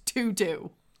trained to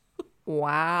do.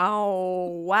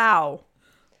 Wow.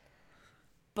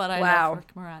 But I Wow. love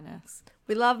Rick Moranis.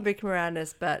 We love Rick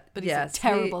Moranis, but But yes, he's a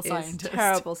terrible he scientist. Is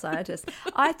terrible scientist.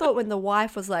 I thought when the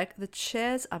wife was like, the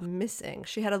chairs are missing,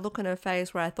 she had a look on her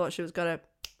face where I thought she was going to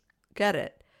get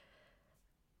it.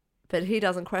 But he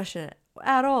doesn't question it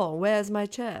at all. Where's my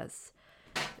chairs?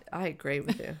 I agree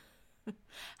with you.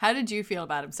 How did you feel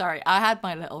about him? Sorry, I had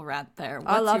my little rant there.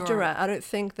 I What's loved your your rant. I don't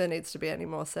think there needs to be any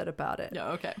more said about it. No,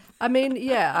 okay. I mean,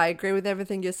 yeah, I agree with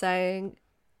everything you're saying.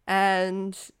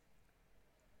 And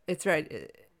it's very...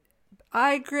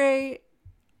 I agree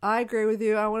with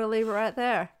you. I want to leave it right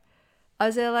there. I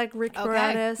was there like Rick Okay.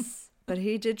 Moranis, but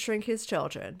he did shrink his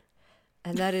children.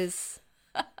 And that is,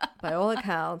 by all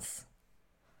accounts,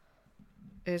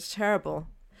 is terrible.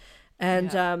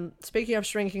 And speaking of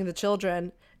shrinking the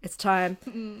children, it's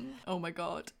time. Oh my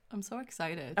god, I'm so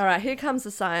excited. All right, here comes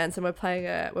the science, and we're playing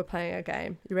a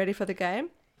game. You ready for the game?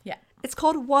 Yeah. It's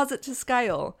called Was It to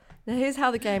Scale? Now, here's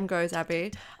how the game goes,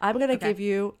 Abby. I'm going to give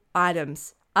you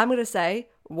items. I'm going to say,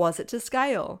 was it to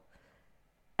scale?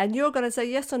 And you're going to say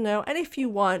yes or no. And if you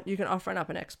want, you can offer up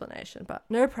an explanation, but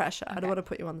no pressure. I don't want to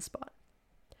put you on the spot.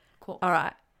 Cool. All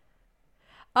right.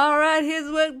 Here's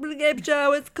what the game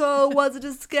show. It's called Was It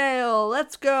to Scale?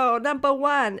 Let's go. Number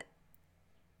 1.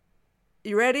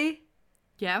 You ready?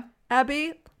 Yeah.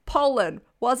 Abby, Poland.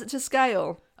 Was it to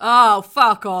scale? Oh,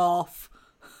 fuck off.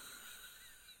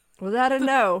 Was that a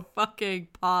no? Fucking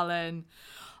pollen.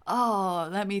 Oh,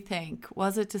 let me think.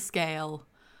 Was it to scale?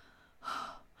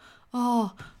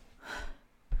 Oh,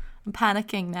 I'm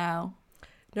panicking now.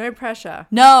 No pressure.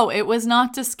 No, it was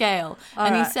not to scale.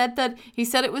 And right. he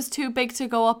said it was too big to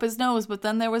go up his nose, but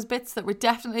then there was bits that were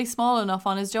definitely small enough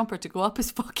on his jumper to go up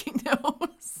his fucking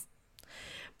nose.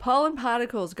 Pollen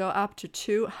particles go up to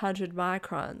 200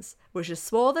 microns, which is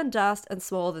smaller than dust and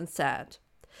smaller than sand.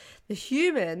 The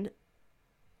human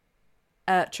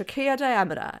trachea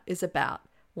diameter is about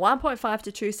 1.5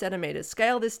 to 2 centimeters.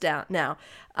 Scale this down. Now,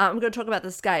 I'm going to talk about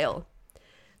the scale.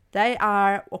 They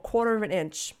are 1/4 of an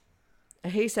inch.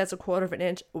 He says 1/4 of an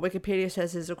inch. Wikipedia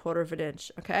says it's 1/4 of an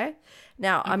inch. Okay.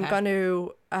 Now, Okay.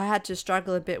 I had to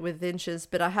struggle a bit with inches,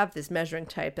 but I have this measuring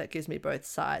tape that gives me both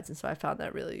sides. And so I found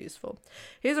that really useful.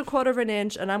 Here's 1/4 of an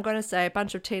inch. And I'm going to say a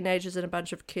bunch of teenagers and a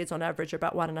bunch of kids on average are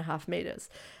about 1.5 meters.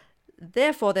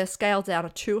 Therefore, they're scaled down to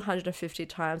 250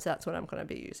 times. That's what I'm going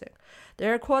to be using.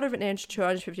 They're 1/4 of an inch,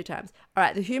 250 times. All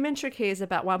right, the human trachea is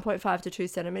about 1.5 to 2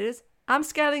 centimeters. I'm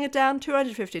scaling it down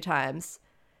 250 times.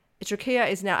 The trachea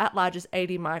is now at large as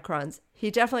 80 microns.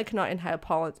 He definitely cannot inhale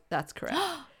pollen. That's correct.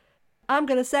 I'm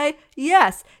going to say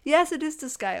yes. Yes, it is to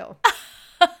scale.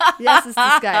 Yes, it's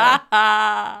to scale.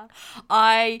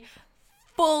 I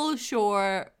full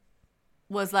sure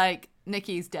was like,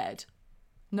 Nicky's dead.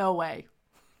 No way.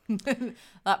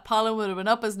 That pollen would have been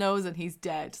up his nose and he's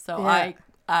dead. So Yeah. I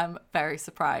am very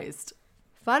surprised.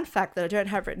 Fun fact that I don't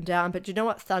have written down, but do you know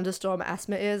what thunderstorm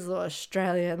asthma is? A little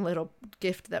Australian little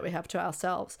gift that we have to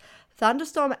ourselves.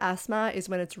 Thunderstorm asthma is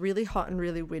when it's really hot and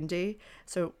really windy.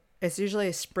 So it's usually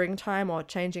a springtime or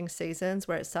changing seasons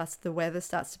where the weather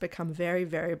starts to become very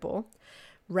variable.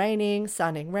 Raining,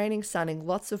 sunning,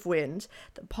 lots of wind.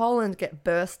 The pollen get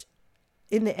burst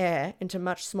in the air into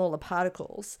much smaller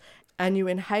particles, and you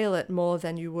inhale it more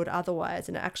than you would otherwise,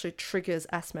 and it actually triggers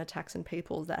asthma attacks in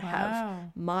people that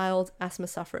have mild asthma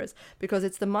sufferers, because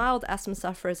it's the mild asthma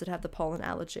sufferers that have the pollen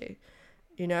allergy.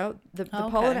 You know, the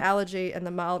pollen allergy and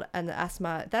the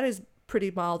asthma, that is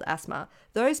pretty mild asthma.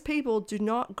 Those people do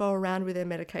not go around with their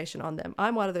medication on them.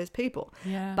 I'm one of those people.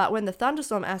 Yeah. But when the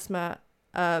thunderstorm asthma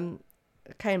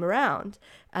came around,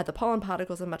 the pollen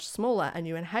particles are much smaller, and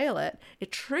you inhale it,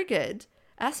 it triggered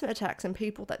asthma attacks in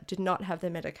people that did not have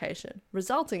their medication,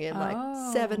 resulting in like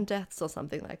 7 deaths or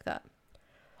something like that.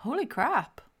 Holy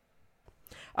crap.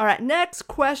 All right, next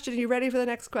question. Are you ready for the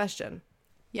next question?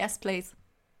 Yes, please.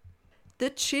 The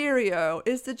Cheerio.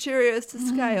 Is the Cheerios to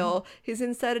scale? He's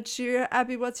inside a Cheerio.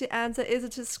 Abby, what's your answer? Is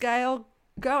it to scale?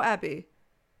 Go, Abby.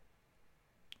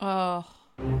 Oh.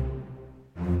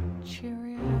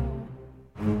 Cheerio.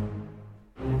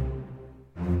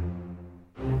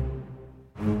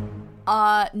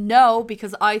 No,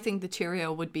 because I think the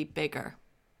Cheerio would be bigger.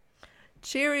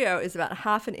 Cheerio is about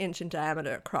 1/2 inch in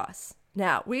diameter across.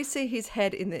 Now, we see his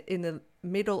head in the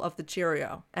middle of the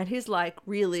Cheerio, and he's like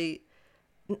really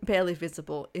barely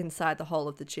visible inside the hole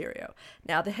of the Cheerio.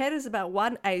 Now, the head is about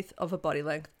 1/8 of a body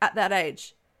length at that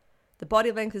age. The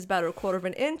body length is about 1/4 of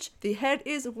an inch. The head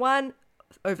is 1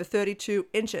 over 32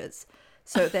 inches.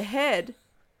 So the head,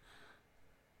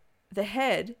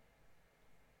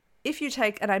 if you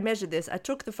take, and I measured this, I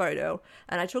took the photo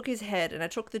and I took his head and I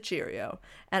took the Cheerio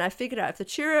and I figured out if the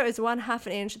Cheerio is 1/2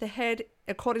 an inch, the head,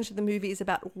 according to the movie, is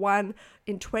about 1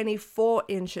 in 24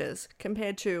 inches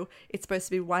compared to it's supposed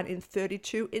to be 1 in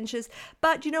 32 inches.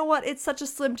 But you know what? It's such a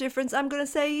slim difference. I'm going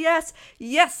to say yes.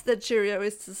 Yes, the Cheerio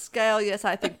is to scale. Yes,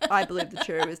 I believe the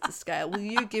Cheerio is to scale. Will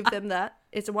you give them that?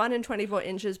 It's 1 in 24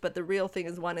 inches, but the real thing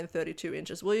is 1 in 32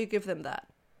 inches. Will you give them that?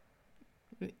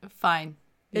 Fine.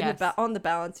 Yes. On the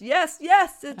balance. Yes,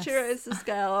 the Cheerio is to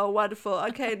scale. Oh, wonderful.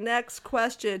 Okay, next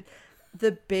question.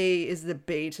 The B is the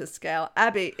B to scale.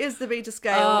 Abby, is the B to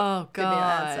scale? Oh, God. Give me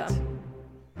an answer.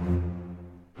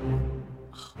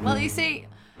 Well, you see,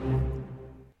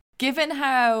 given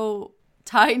how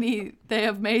tiny they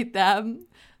have made them,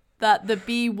 that the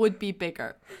B would be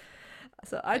bigger.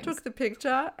 So I took the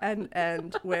picture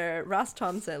and where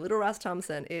little Russ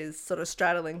Thompson is sort of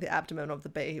straddling the abdomen of the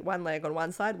bee, one leg on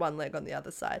one side, one leg on the other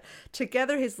side.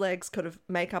 Together, his legs could have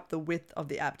make up the width of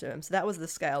the abdomen. So that was the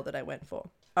scale that I went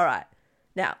for. All right.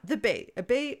 Now, the bee. A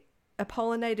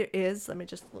pollinator is, let me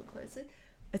just look closer.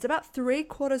 It's about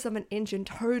 3/4 of an inch in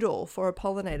total for a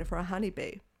pollinator, for a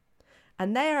honeybee.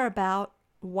 And they are about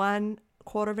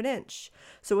 1/4 of an inch.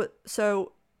 So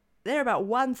they're about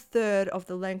 1/3 of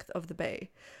the length of the bee.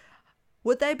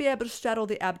 Would they be able to straddle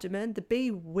the abdomen? The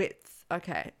bee width.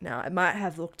 Okay, now I might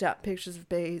have looked up pictures of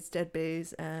bees, dead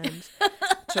bees, and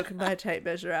took my tape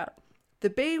measure out. The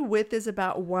bee width is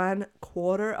about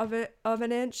 1/4 of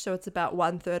an inch, so it's about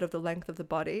 1/3 of the length of the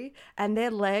body. And their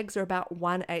legs are about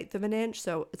 1/8 of an inch,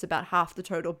 so it's about half the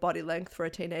total body length for a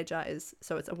teenager is.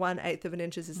 So it's 1/8 of an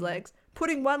inch is his legs.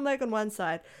 Putting one leg on one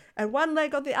side and one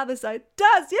leg on the other side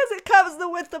yes, it covers the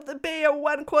width of the bee, a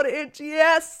 1/4 inch.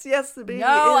 Yes, the bee.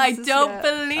 No, I is don't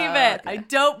believe it. Okay. I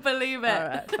don't believe it. All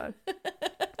right, fine.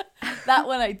 That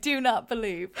one I do not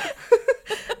believe.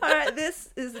 All right, this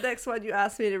is the next one. You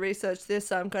asked me to research this,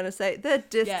 so I'm going to say the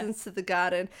distance to the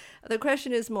garden. The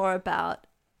question is more about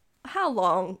how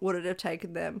long would it have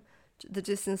taken them, the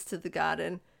distance to the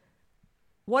garden.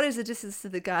 What is the distance to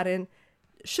the garden?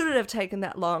 Should it have taken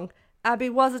that long? Abby,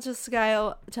 was it to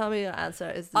scale? Tell me your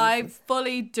answer. I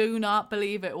fully do not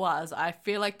believe it was. I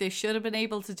feel like they should have been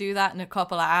able to do that in a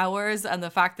couple of hours, and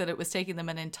the fact that it was taking them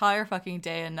an entire fucking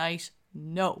day and night,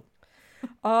 no.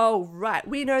 Oh, right.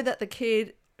 We know that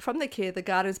the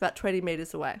garden is about 20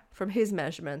 meters away. From his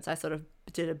measurements, I sort of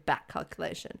did a back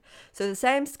calculation. So the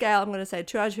same scale, I'm going to say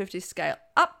 250 scale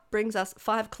up, brings us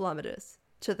 5 kilometers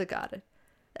to the garden.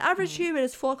 The average human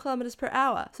is 4 kilometers per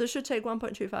hour, so it should take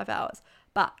 1.25 hours.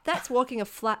 But that's walking a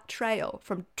flat trail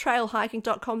from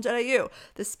trailhiking.com.au.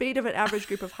 The speed of an average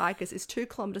group of hikers is 2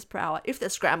 kilometers per hour if they're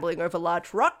scrambling over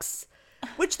large rocks,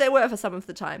 which they were for some of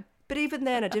the time. But even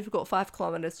then, a difficult 5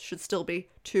 kilometers should still be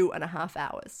 2.5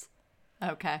 hours.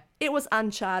 Okay. It was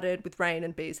uncharted with rain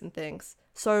and bees and things.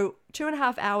 So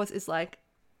 2.5 hours is like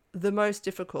the most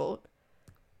difficult,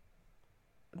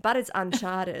 but it's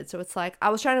uncharted. So it's like, I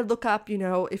was trying to look up,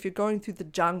 if you're going through the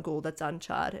jungle that's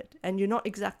uncharted and you're not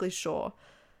exactly sure,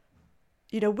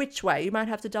 which way. You might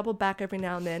have to double back every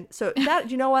now and then. So that,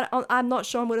 you know what? I'm not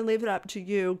sure. I'm going to leave it up to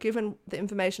you, given the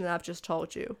information that I've just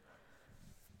told you.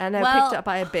 And they were picked up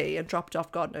by a bee and dropped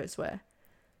off God knows where.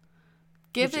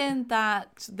 Given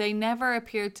that they never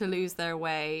appeared to lose their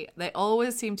way, they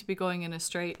always seem to be going in a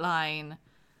straight line,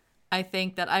 I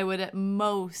think that I would at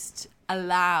most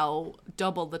allow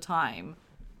double the time.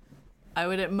 I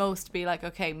would at most be like,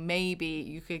 okay, maybe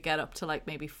you could get up to like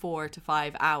maybe 4 to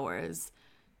 5 hours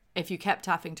if you kept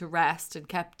having to rest and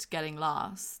kept getting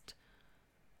lost.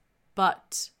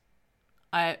 But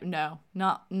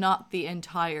not the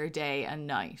entire day and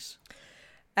night.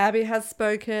 Abby has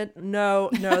spoken. No,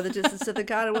 the distance to the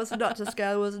garden was not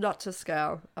to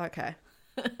scale, Okay.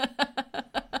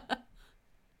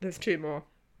 There's 2 more.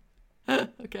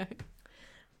 Okay.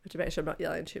 To make sure I'm not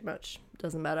yelling too much.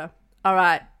 Doesn't matter. All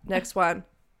right, next one.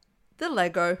 The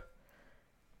Lego.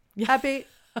 Abby,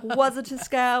 was it to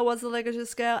scale? Was the Lego to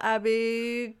scale?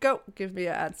 Abby, go. Give me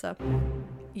your answer.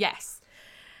 Yes.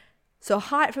 So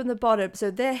height from the bottom. So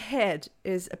their head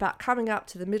is about coming up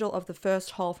to the middle of the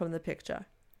first hole from the picture.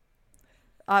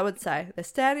 I would say they're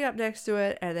standing up next to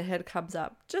it and the head comes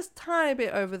up just tiny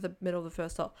bit over the middle of the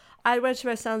first hole. I went to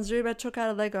my son's room, I took out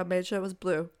a Lego, made sure it was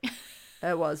blue.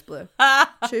 It was blue.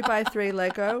 2x3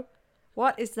 Lego.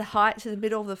 What is the height to the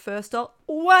middle of the first hole?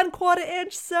 1/4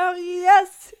 inch. So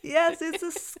yes, it's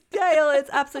a scale. It's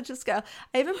absolutely a scale.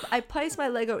 I placed my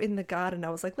Lego in the garden. I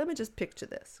was like, let me just picture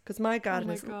this, because my garden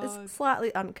is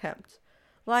slightly unkempt,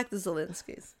 like the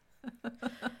Zelinskis.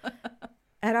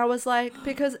 And I was like,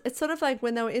 because it's sort of like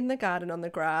when they were in the garden on the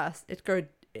grass,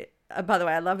 by the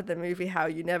way, I love in the movie how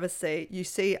you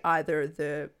see either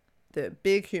the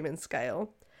big human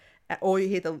scale or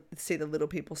you see the little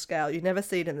people scale. You never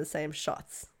see it in the same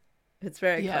shots. It's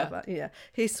very clever. Yeah.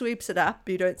 He sweeps it up.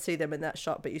 You don't see them in that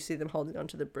shot, but you see them holding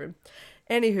onto the broom.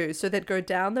 Anywho, so they'd go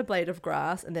down the blade of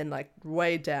grass and then like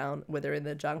way down where they're in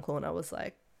the jungle. And I was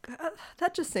like,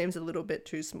 that just seems a little bit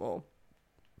too small.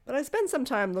 But I spent some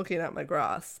time looking at my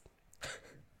grass.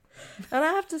 And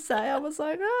I have to say, I was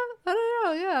like, I don't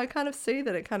know. Yeah, I kind of see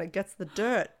that it kind of gets the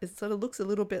dirt. It sort of looks a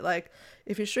little bit like,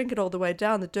 if you shrink it all the way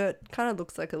down, the dirt kind of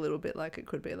looks like a little bit like it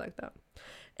could be like that.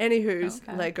 Anywho's,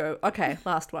 okay. Lego. Okay,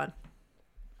 last one.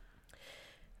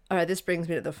 All right, this brings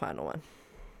me to the final one.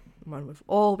 One we've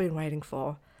all been waiting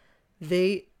for.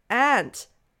 The ant.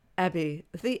 Abby,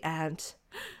 the ant.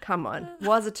 Come on.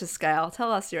 Was it to scale?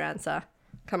 Tell us your answer.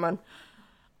 Come on.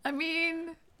 I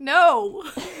mean, no.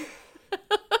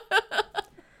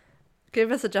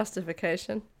 Give us a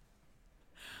justification.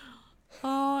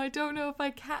 Oh, I don't know if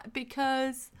I can,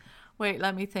 because... Wait,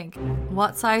 let me think.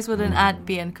 What size would an ant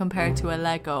be in compared to a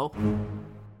Lego?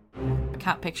 I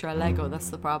can't picture a Lego, that's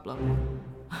the problem.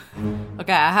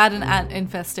 Okay, I had an ant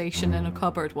infestation in a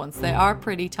cupboard once. They are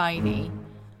pretty tiny.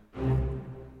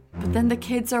 But then the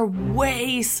kids are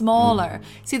way smaller.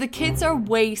 See, the kids are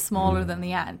way smaller than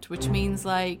the ant, which means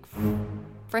like...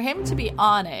 For him to be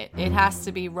on it, it has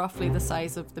to be roughly the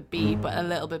size of the bee, but a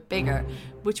little bit bigger,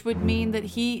 which would mean that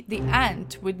the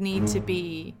ant would need to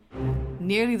be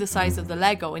nearly the size of the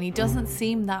Lego, and he doesn't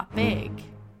seem that big.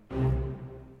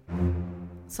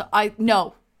 So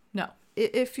no.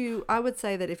 I would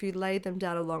say that if you laid them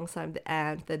down alongside the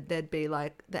ant, that they'd be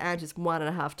like, the ant is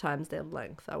 1.5 times their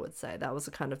length, I would say. That was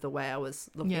kind of the way I was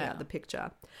looking at the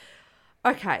picture.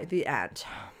 Okay, the ant.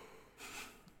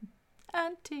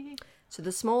 Auntie. So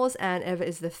the smallest ant ever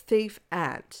is the thief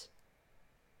ant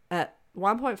at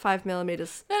 1.5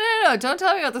 millimeters. No. Don't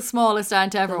tell me what the smallest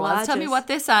ant ever was. Tell me what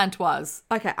this ant was.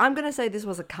 Okay, I'm going to say this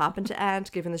was a carpenter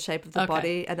ant, given the shape of the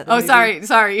body. And that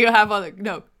sorry. You have other...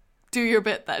 No, do your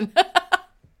bit then.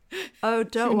 Oh,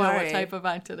 don't worry. You know what type of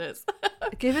ant it is.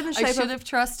 Given the shape I should have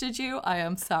trusted you. I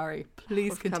am sorry.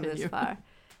 Please continue. This far.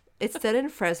 It's set in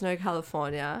Fresno,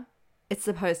 California. It's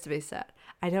supposed to be set.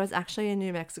 I know it's actually in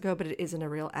New Mexico, but it isn't a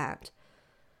real ant.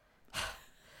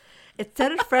 It's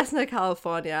set in Fresno,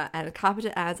 California, and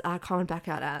carpenter ants are common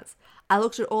backyard ants. I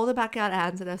looked at all the backyard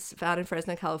ants that are found in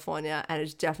Fresno, California, and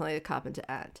it's definitely a carpenter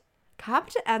ant.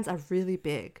 Carpenter ants are really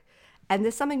big. And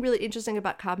there's something really interesting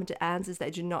about carpenter ants is they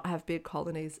do not have big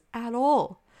colonies at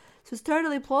all. So it's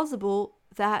totally plausible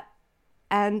that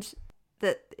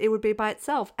it would be by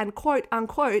itself. And quote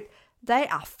unquote, they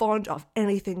are fond of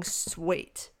anything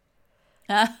sweet.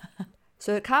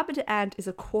 So a carpenter ant is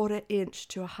 1/4 inch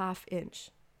to 1/2 inch.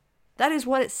 That is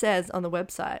what it says on the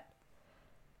website.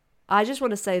 I just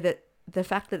want to say that the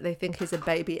fact that they think he's a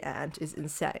baby ant is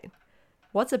insane.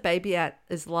 What's a baby ant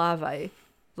is larvae,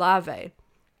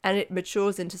 and it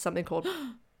matures into something called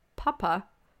pupa,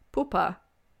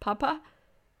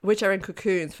 which are in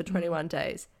cocoons for 21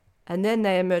 days. And then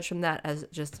they emerge from that as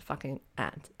just a fucking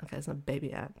ant. Okay, it's not a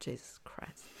baby ant. Jesus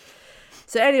Christ.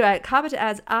 So anyway, carpenter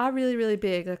ants are really, really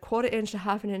big. They're 1/4 inch to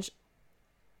 1/2 inch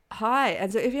high.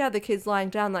 And so if you had the kids lying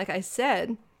down, like I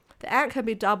said, the ant can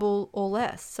be double or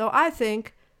less. So I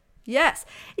think, yes,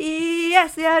 the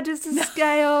ant is to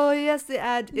scale. Yes, the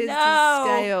ant is to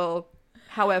scale.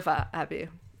 However, Abby,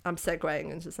 I'm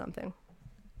segueing into something.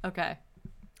 Okay.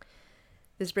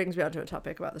 This brings me on to a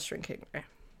topic about the shrinking rate.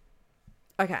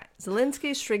 Okay,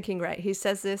 Zelensky's shrinking rate, he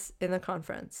says this in the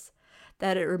conference,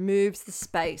 that it removes the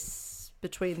space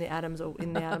between the atoms or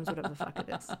in the atoms, whatever the fuck it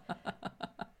is.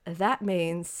 That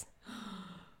means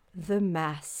the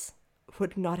mass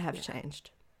would not have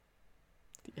changed.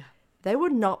 Yeah. They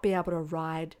would not be able to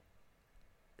ride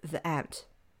the ant.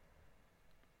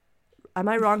 Am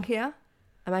I wrong here?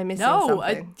 Am I missing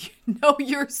something? No,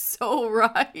 you're so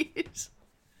right.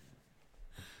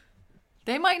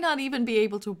 They might not even be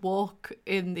able to walk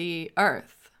in the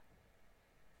earth.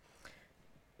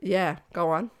 Yeah, go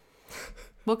on.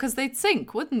 Well, because they'd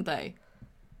sink, wouldn't they?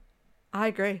 I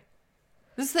agree.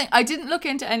 This thing, I didn't look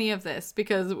into any of this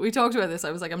because we talked about this. I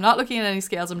was like, I'm not looking at any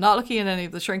scales. I'm not looking at any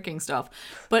of the shrinking stuff.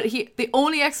 But the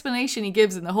only explanation he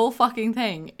gives in the whole fucking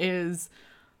thing is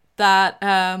that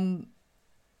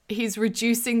he's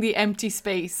reducing the empty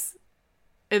space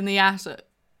in the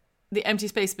empty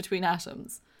space between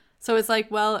atoms. So it's like,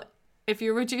 well, if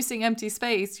you're reducing empty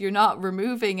space, you're not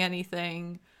removing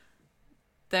anything.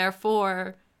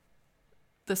 Therefore,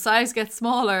 the size gets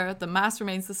smaller, the mass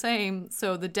remains the same,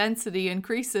 so the density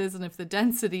increases, and if the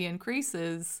density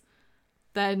increases,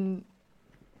 then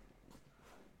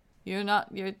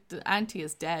the auntie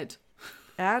is dead.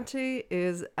 Auntie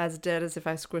is as dead as if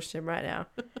I squished him right now.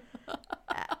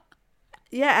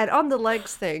 Yeah, and on the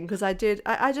legs thing, because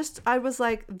I was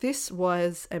like, this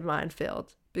was a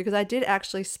minefield. Because I did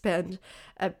actually spend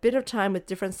a bit of time with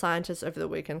different scientists over the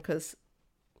weekend, because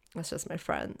that's just my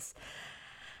friends.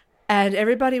 And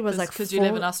everybody was like... Because you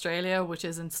live in Australia, which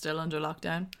isn't still under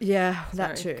lockdown. Yeah,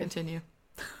 that Sorry, too. Continue.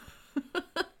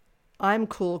 I'm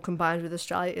cool combined with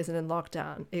Australia isn't in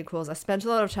lockdown equals I spent a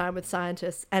lot of time with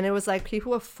scientists, and it was like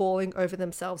people were falling over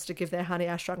themselves to give their Honey,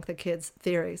 I Shrunk the Kids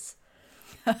theories.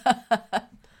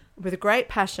 With great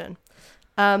passion.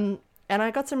 And I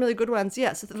got some really good ones.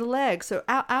 Yeah, so the legs, so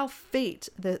our feet,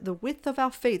 the width of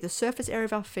our feet, the surface area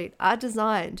of our feet are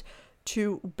designed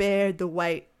to bear the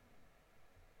weight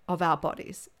of our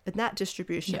bodies in that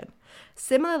distribution. Yeah.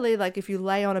 Similarly, like if you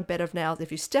lay on a bed of nails,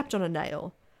 if you stepped on a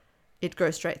nail, it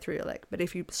goes straight through your leg. But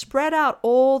if you spread out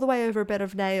all the way over a bed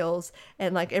of nails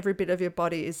and like every bit of your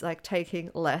body is like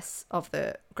taking less of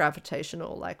the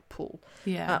gravitational like pull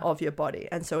of your body.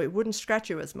 And so it wouldn't scratch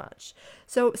you as much.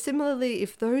 So similarly,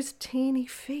 if those teeny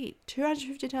feet,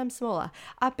 250 times smaller,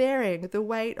 are bearing the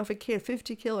weight of a kid,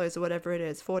 50 kilos or whatever it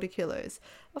is, 40 kilos,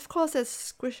 of course they're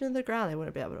squishing to the ground. They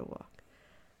wouldn't be able to walk.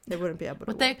 They wouldn't be able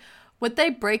to walk. Would they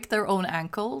break their own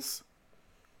ankles?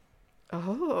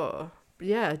 Oh...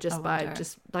 Yeah, just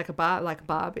like a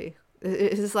Barbie.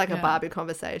 It's just like a Barbie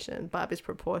conversation. Barbie's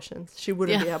proportions. She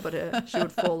wouldn't be able to. She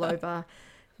would fall over.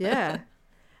 Yeah.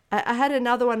 I had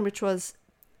another one which was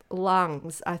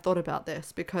lungs. I thought about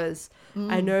this because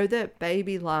I know that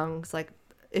baby lungs, like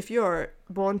if you're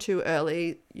born too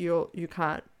early, your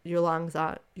lungs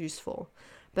aren't useful.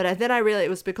 But then I realized it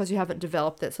was because you haven't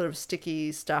developed that sort of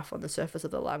sticky stuff on the surface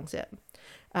of the lungs yet.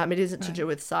 It isn't to do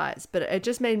with size, but it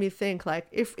just made me think, like,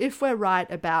 if we're right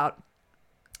about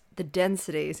the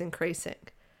densities increasing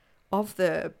of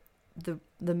the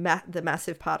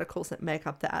massive particles that make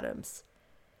up the atoms,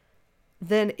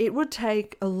 then it would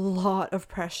take a lot of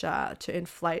pressure to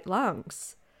inflate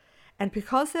lungs. And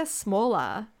because they're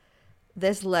smaller,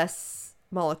 there's less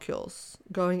molecules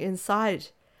going inside.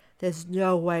 There's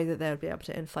no way that they would be able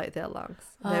to inflate their lungs.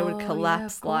 They would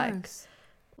collapse like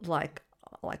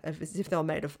as if they were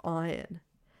made of iron.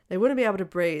 They wouldn't be able to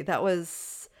breathe.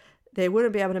 They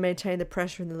wouldn't be able to maintain the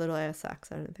pressure in the little air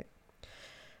sacs, I don't think.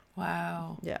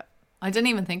 Wow. Yeah. I didn't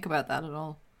even think about that at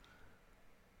all.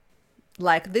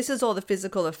 Like, this is all the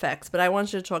physical effects, but I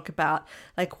want you to talk about,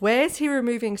 like, where's he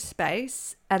removing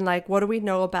space? And, like, what do we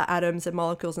know about atoms and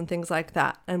molecules and things like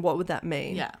that? And what would that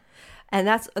mean? Yeah. And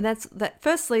that's that.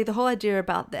 Firstly, the whole idea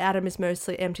about the atom is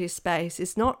mostly empty space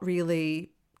is not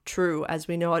really true as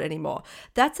we know it anymore.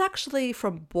 That's actually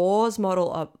from Bohr's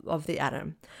model of the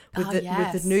atom with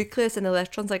the nucleus and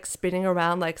electrons like spinning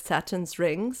around like Saturn's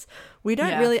rings. We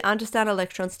don't really understand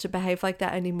electrons to behave like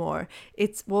that anymore.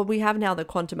 We have now the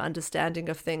quantum understanding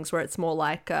of things where it's more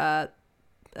like a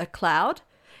cloud.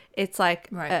 It's like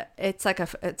it's like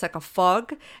a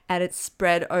fog, and it's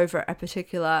spread over a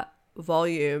particular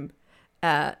volume,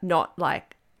 not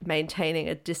like maintaining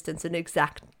a distance, an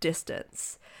exact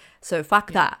distance. So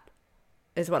fuck that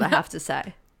is what I have to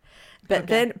say. But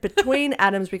then between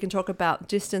atoms, we can talk about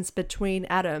distance between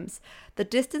atoms. The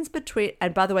distance between,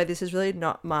 and by the way, this is really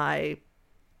not my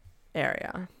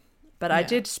area, but I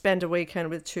did spend a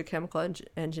weekend with two chemical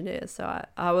engineers. So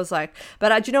I was like,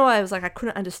 but do you know what? I was like, I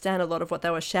couldn't understand a lot of what they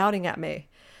were shouting at me.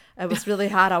 It was really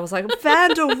hard. I was like,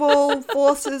 Van der Waals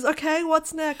forces. Okay,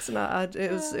 what's next? And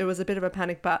it was a bit of a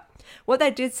panic. But what they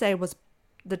did say was,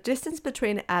 the distance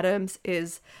between atoms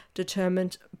is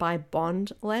determined by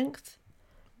bond length.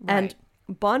 Right. And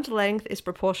bond length is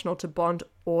proportional to bond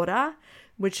order,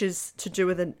 which is to do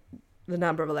with the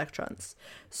number of electrons.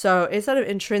 So it's sort of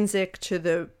intrinsic to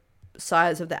the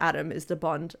size of the atom is the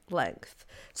bond length.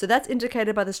 So that's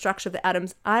indicated by the structure of the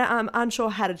atoms. I am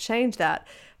unsure how to change that.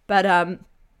 But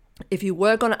if you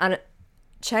were going to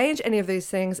change any of these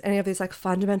things, any of these like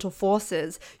fundamental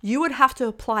forces, you would have to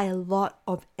apply a lot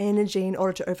of energy in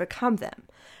order to overcome them,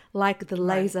 like the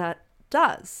laser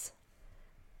does.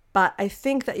 But I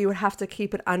think that you would have to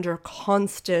keep it under a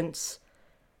constant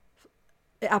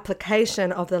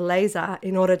application of the laser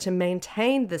in order to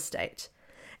maintain the state.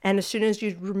 And as soon as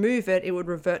you remove it, it would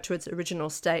revert to its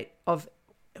original state of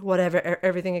whatever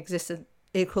everything existed,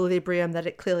 equilibrium that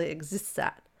it clearly exists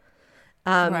at.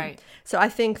 So I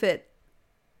think that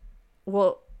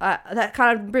that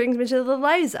kind of brings me to the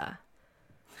laser,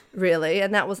 really.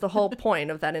 And that was the whole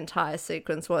point of that entire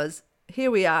sequence was,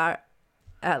 here we are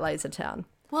at Laser Town.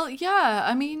 Well, yeah,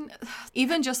 I mean,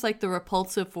 even just like the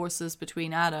repulsive forces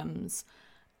between atoms,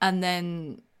 and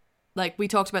then like we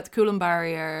talked about the Coulomb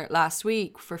barrier last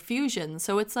week for fusion.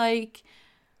 So it's like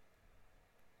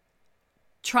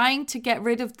trying to get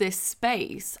rid of this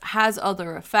space has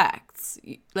other effects.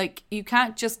 Like you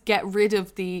can't just get rid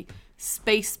of the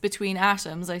space between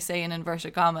atoms, I say in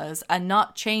inverted commas, and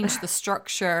not change the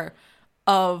structure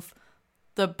of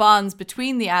the bonds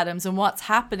between the atoms and what's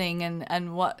happening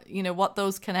and what, you know, what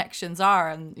those connections are.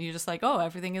 And you're just like, oh,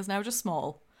 everything is now just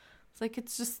small. It's like,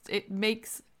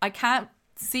 I can't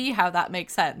see how that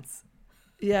makes sense.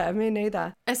 Yeah, me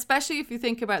neither. Especially if you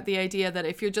think about the idea that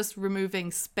if you're just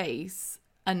removing space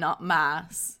and not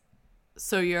mass,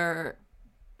 so you're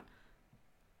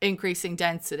increasing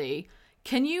density,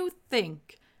 can you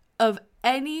think of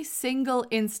any single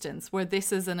instance where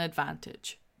this is an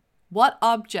advantage? What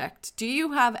object? Do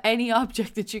you have any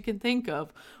object that you can think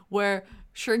of where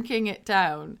shrinking it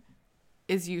down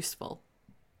is useful?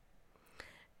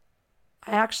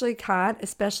 I actually can't,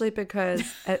 especially because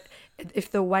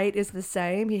if the weight is the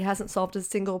same, he hasn't solved a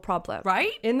single problem.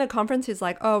 Right? In the conference, he's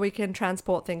like, oh, we can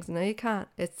transport things. No, you can't.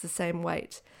 It's the same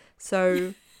weight.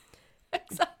 So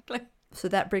Exactly. So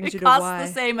that brings you It to why. costs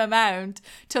the same amount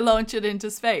to launch it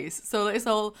into space. So this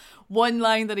whole one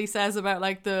line that he says about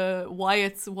like why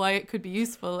it could be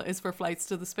useful is for flights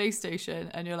to the space station,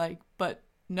 and you're like, but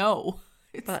no,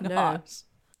 it's But no. not.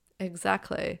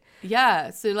 Exactly.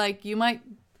 Yeah, so like you might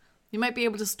be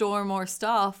able to store more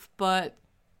stuff, but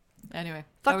anyway,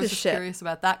 Fuck I was this just shit. curious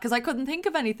about that because I couldn't think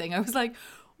of anything. I was like,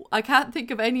 I can't think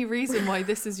of any reason why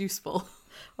this is useful.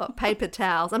 Well, paper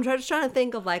towels. I'm just trying to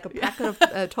think of like a packet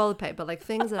of toilet paper, like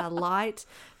things that are light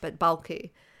but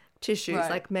bulky. Tissues, Right.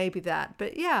 like maybe that.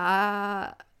 But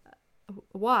yeah,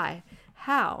 why?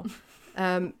 How?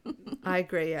 I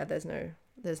agree. Yeah, there's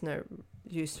no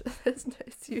use. It's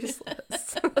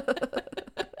useless.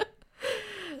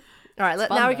 All right,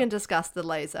 now we though. can discuss the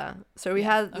laser. So we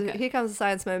Yeah, had okay. Here Comes the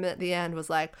Science moment at the end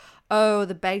was like, oh,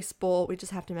 the baseball, we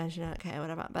just have to mention it, okay,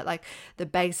 whatever. But like the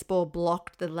baseball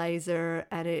blocked the laser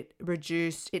and it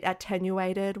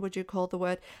attenuated, would you call the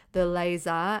word, the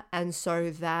laser, and so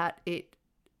that it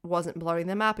wasn't blowing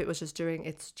them up, it was just doing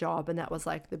its job, and that was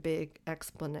like the big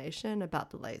explanation about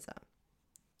the laser.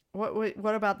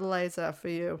 What about the laser for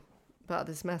you? About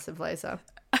this massive laser?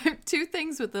 I have two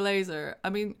things with the laser.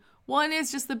 I mean, one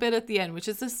is just the bit at the end, which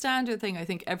is a standard thing I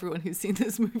think everyone who's seen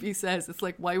this movie says. It's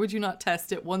like, why would you not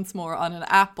test it once more on an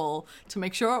apple to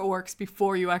make sure it works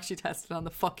before you actually test it on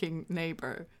the fucking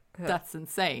neighbor? Yeah. That's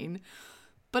insane.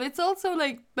 But it's also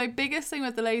like, my biggest thing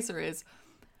with the laser is,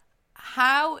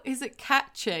 how is it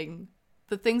catching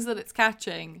the things that it's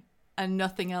catching and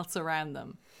nothing else around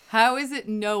them? How is it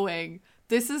knowing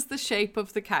this is the shape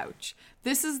of the couch?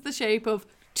 This is the shape of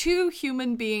two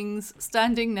human beings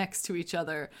standing next to each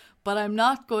other, but I'm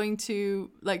not going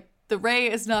to, like, the ray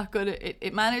is not going to,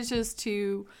 it manages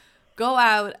to go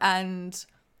out and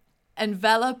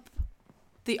envelop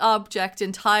the object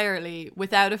entirely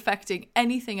without affecting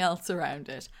anything else around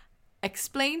it.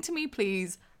 Explain to me,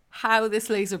 please, how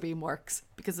this laser beam works,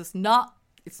 because it's not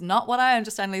what I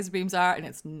understand laser beams are, and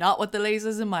it's not what the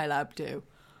lasers in my lab do.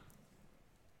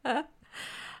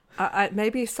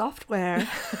 Maybe software.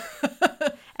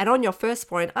 And on your first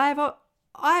point, I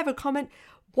have a comment.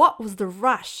 What was the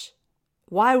rush?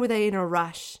 Why were they in a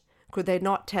rush? Could they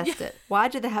not test it? Why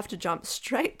did they have to jump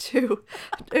straight to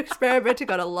experimenting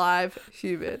on a live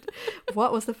human?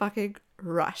 What was the fucking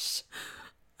rush?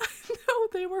 No,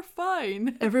 they were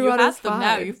fine. Everyone you is had them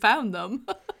now. fine. You found them.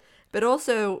 But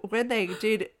also, when they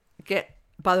did get,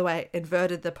 by the way,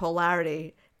 inverted the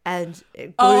polarity and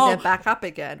it blew them back up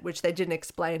again, which they didn't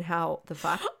explain how the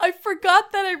fuck. I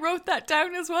forgot that I wrote that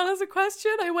down as well as a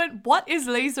question. I went, what is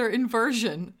laser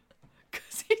inversion?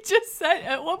 Because he just said,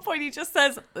 at one point he just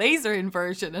says laser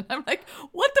inversion. And I'm like,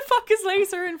 what the fuck is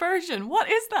laser inversion? What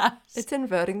is that? It's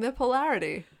inverting the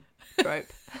polarity trope.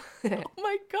 Oh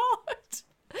my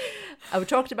God. We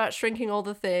talked about shrinking all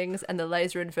the things and the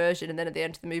laser inversion, and then at the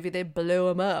end of the movie they blew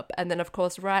them up. And then, of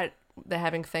course, right, they're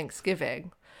having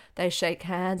Thanksgiving. They shake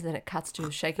hands, and then it cuts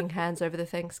to shaking hands over the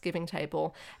Thanksgiving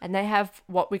table. And they have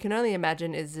what we can only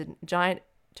imagine is a giant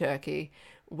turkey,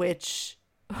 which...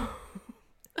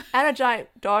 and a giant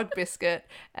dog biscuit.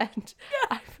 And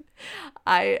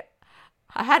I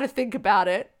had to think about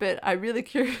it, but I'm really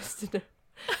curious to know.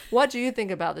 What do you think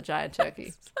about the giant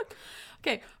turkey?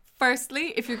 Okay,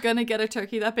 firstly, if you're going to get a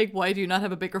turkey that big, why do you not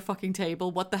have a bigger fucking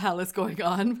table? What the hell is going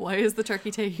on? Why is the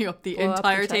turkey taking up the Blow up the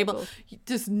entire table? table.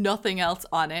 There's nothing else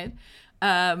on it.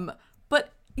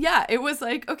 But yeah, it was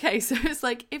like, okay, so it's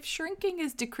like, if shrinking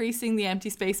is decreasing the empty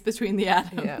space between the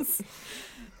atoms,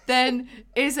 then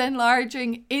is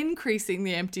enlarging increasing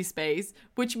the empty space,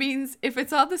 which means if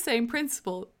it's on the same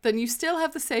principle, then you still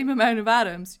have the same amount of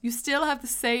atoms, you still have the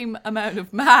same amount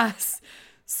of mass.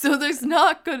 So there's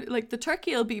not going to, like, the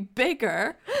turkey will be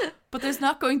bigger, but there's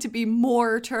not going to be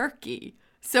more turkey.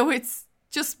 So it's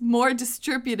just more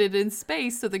distributed in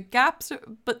space. So the gaps are,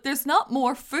 but there's not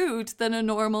more food than a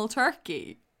normal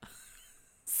turkey.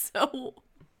 So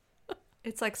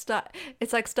It's like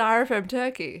styrofoam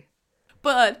turkey.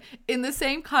 but in the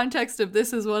same context of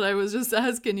this is what I was just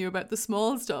asking you about the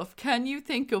small stuff. Can you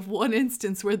think of one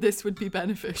instance where this would be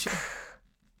beneficial?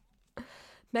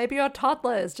 Maybe your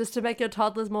toddlers, just to make your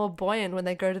toddlers more buoyant when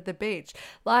they go to the beach.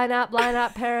 Line up,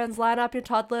 parents, line up your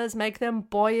toddlers, make them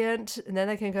buoyant, and then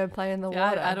they can go play in the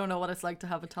water. I don't know what it's like to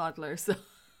have a toddler, so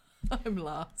I'm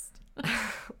lost.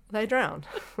 They drown.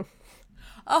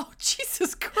 Oh,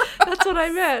 Jesus Christ. That's what I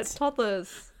meant.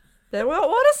 Toddlers. They're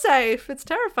water safe. It's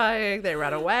terrifying. They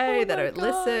run away. They don't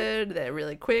listen. They're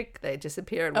really quick. They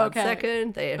disappear in 1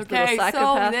 second. They have little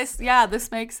psychopaths. So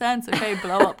this makes sense. Okay,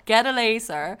 blow up. Get a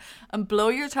laser and blow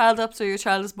your child up so your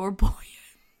child is more buoyant.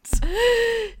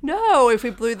 No, if we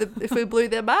blew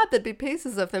them up, there'd be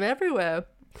pieces of them everywhere.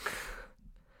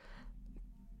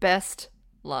 Best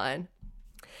line.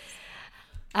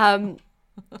 Can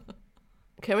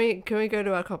we go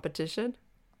to our competition?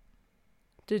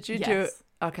 Did you do it?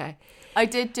 Okay. I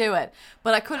did do it,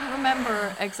 but I couldn't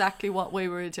remember exactly what way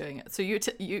we were doing it. So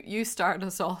you start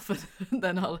us off, and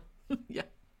then I'll yeah.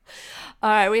 All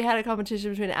right, we had a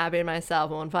competition between Abby and myself,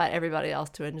 and we'll invite everybody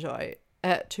else to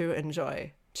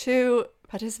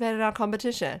participate in our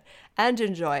competition and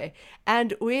enjoy.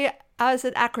 And as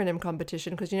an acronym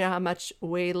competition, because you know how much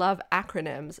we love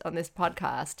acronyms on this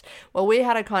podcast. Well, we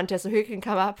had a contest of who can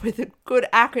come up with a good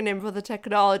acronym for the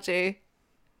technology.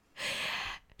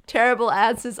 Terrible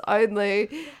answers only.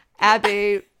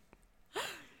 Abby,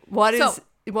 what is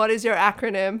your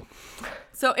acronym?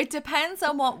 So it depends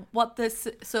on what this.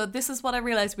 So this is what I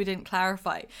realized we didn't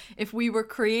clarify. If we were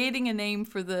creating a name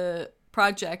for the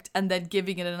project and then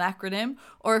giving it an acronym,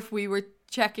 or if we were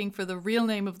checking for the real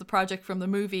name of the project from the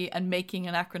movie and making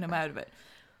an acronym out of it.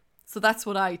 So that's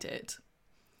what I did.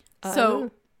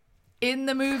 So in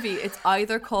the movie, it's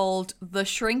either called The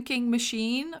Shrinking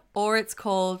Machine or it's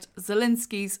called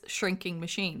Zelensky's Shrinking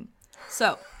Machine.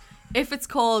 So if it's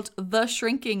called The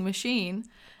Shrinking Machine,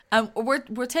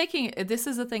 we're taking, this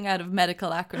is a thing out of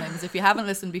medical acronyms. If you haven't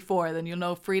listened before, then you'll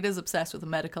know Frida's obsessed with a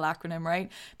medical acronym, right?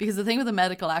 Because the thing with a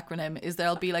medical acronym is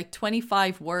there'll be like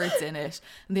 25 words in it,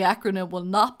 and the acronym will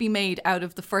not be made out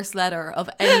of the first letter of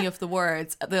any of the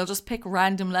words. They'll just pick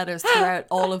random letters throughout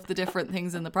all of the different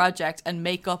things in the project and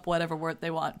make up whatever word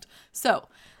they want. So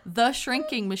The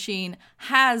Shrinking Machine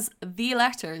has the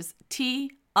letters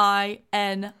T, I,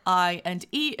 N, I, and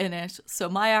E in it. So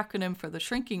my acronym for The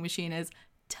Shrinking Machine is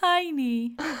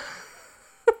Tiny.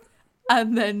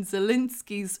 And then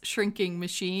Zelensky's Shrinking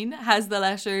Machine has the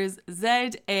letters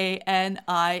Z-A-N-I-M-A-N.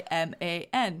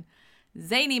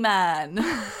 Zany Man.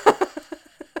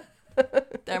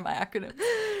 They're my acronyms.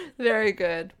 Very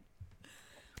good.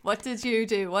 What did you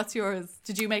do? What's yours?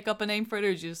 Did you make up a name for it,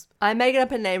 or did you just... I made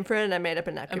up a name for it and I made up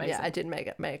an acronym. Amazing. Yeah, I did make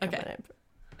up a name for it.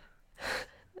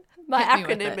 My Hit me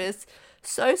with acronym it. is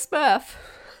So Smurf.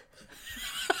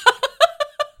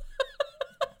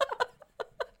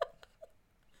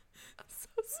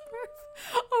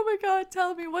 Oh my God,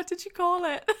 tell me, what did you call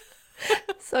it?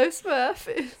 So Smurf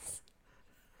is...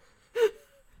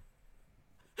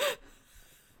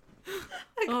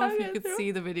 Oh, if you could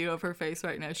see the video of her face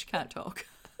right now, she can't talk.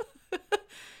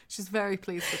 She's very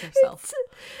pleased with herself.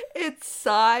 It's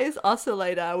size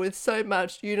oscillator with so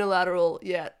much unilateral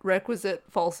yet requisite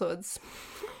falsehoods.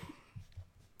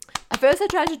 At first I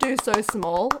tried to do so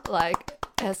small, like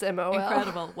SMOL.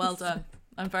 Incredible. Well done.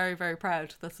 I'm very, very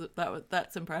proud.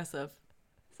 That's impressive.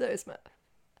 So Smurf.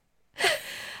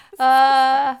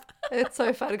 It's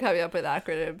so fun coming up with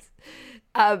acronyms.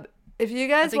 If you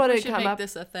guys want to come make up,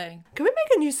 this a thing. can we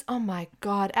make a new? Oh my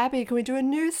God, Abby, can we do a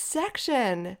new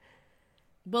section?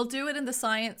 We'll do it in the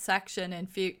science section in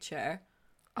future,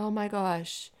 Oh my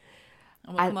gosh.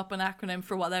 and we'll come up with an acronym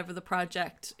for whatever the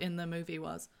project in the movie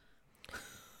was.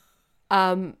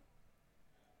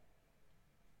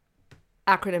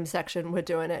 Acronym section, we're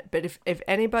doing it. But if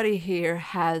anybody here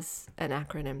has an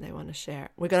acronym they want to share,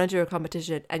 we're going to do a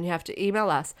competition, and you have to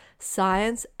email us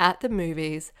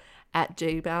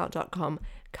scienceatthemovies@gmail.com.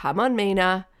 Come on,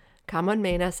 Mina,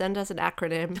 send us an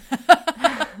acronym.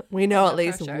 We know at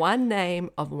least pressure. one name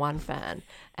of one fan,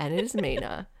 and it is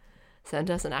Mina. Send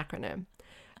us an acronym.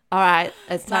 All right,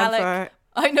 it's time Malik.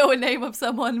 I know a name of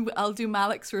someone. I'll do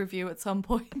Malik's review at some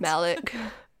point. for Malik.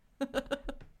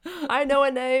 I know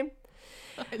a name.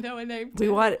 I know a name We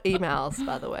too. want emails,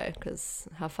 by the way, because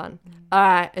have fun. All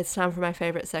right, it's time for my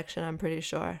favorite section, I'm pretty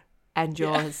sure. And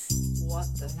yours. What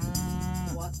the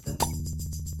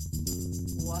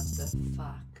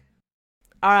fuck?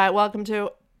 All right, welcome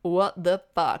to What the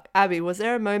Fuck. Abby, was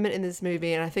there a moment in this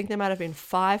movie, and I think there might have been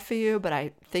 5 for you, but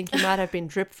I think you might have been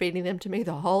drip feeding them to me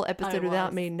the whole episode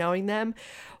without me knowing them.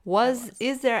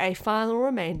 Is there a final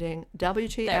remaining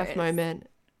WTF moment?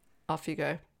 Off you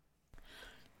go.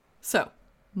 So,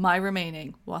 my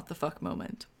remaining what the fuck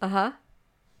moment. Uh-huh.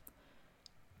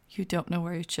 You don't know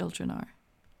where your children are.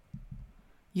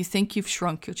 You think you've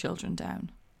shrunk your children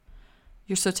down.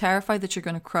 You're so terrified that you're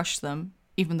going to crush them,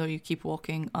 even though you keep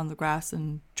walking on the grass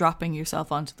and dropping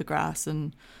yourself onto the grass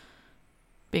and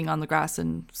being on the grass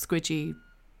and squidgy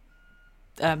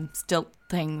stilt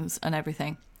things and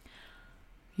everything.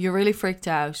 You're really freaked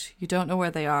out. You don't know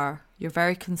where they are. You're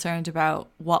very concerned about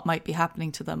what might be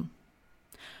happening to them.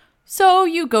 So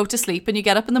you go to sleep and you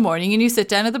get up in the morning and you sit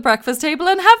down at the breakfast table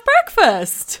and have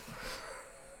breakfast.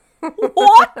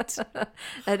 What?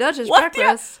 And not just What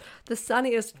breakfast, the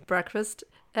sunniest breakfast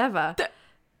ever.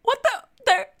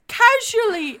 They're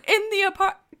casually in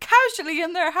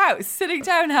their house, sitting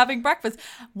down having breakfast.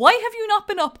 Why have you not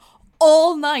been up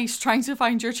all night trying to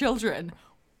find your children?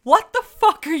 What the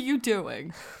fuck are you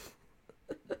doing?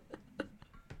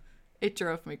 It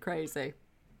drove me crazy.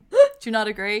 Do you not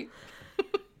agree?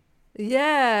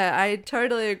 Yeah, I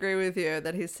totally agree with you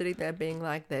that he's sitting there being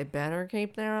like, they better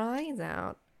keep their eyes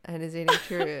out. And is eating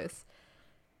curious.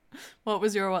 What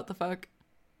was your what the fuck?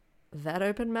 That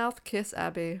open mouth kiss,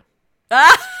 Abby.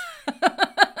 Ah!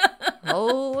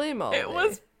 Holy moly. It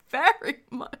was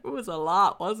a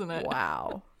lot, wasn't it?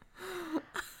 Wow.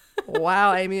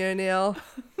 Wow, Amy O'Neill.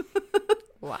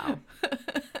 Wow.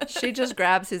 She just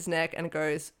grabs his neck and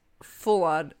goes full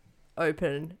on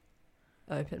open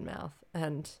mouth.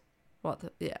 And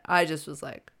I just was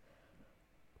like,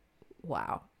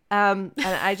 wow. And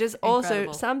I just also,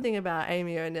 Incredible. something about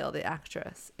Amy O'Neill, the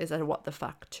actress, is a what the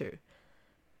fuck too,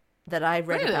 that I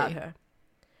read about Really? her.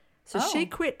 So she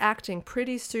quit acting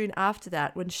pretty soon after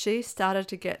that when she started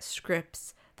to get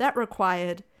scripts that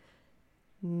required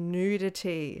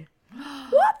nudity.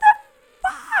 What the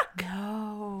fuck?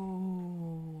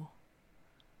 No.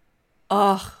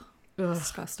 Ugh.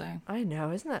 Disgusting. I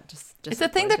know, isn't that just It's a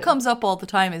thing that disappointing? comes up all the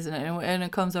time, isn't it? And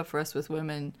it comes up for us with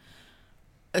women,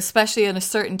 especially in a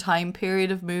certain time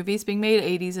period of movies being made,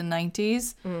 80s and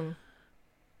 90s,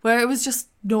 where it was just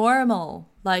normal.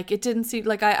 Like, it didn't seem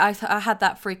like I had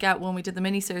that freak out when we did the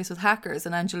miniseries with Hackers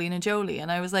and Angelina Jolie,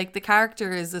 and I was like, the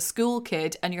character is a school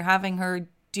kid, and you're having her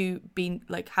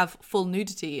have full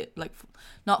nudity, like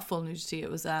not full nudity, it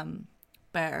was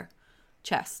bare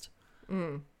chest.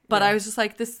 But I was just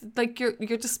like, this, like you're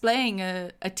displaying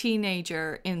a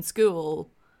teenager in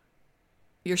school.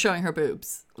 You're showing her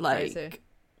boobs. Like, Crazy.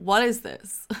 What is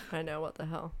this? I know, what the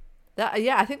hell.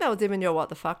 I think that was even your what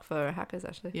the fuck for Hackers,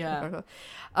 actually. Yeah.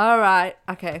 All right.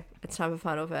 Okay. It's time for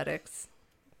final verdicts.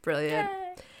 Brilliant.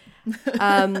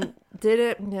 Did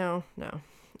it? No. All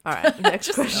right.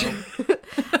 Next question.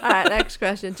 All right. Next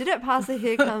question. Did it pass the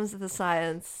Here Comes the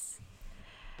Science?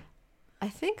 I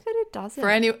think that it doesn't.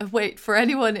 For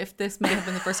anyone, if this may have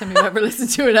been the first time you've ever listened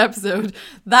to an episode,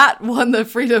 that one that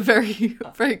Frida very,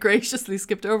 very graciously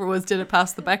skipped over was, did it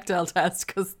pass the Bechdel test?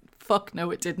 Because fuck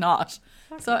no, it did not.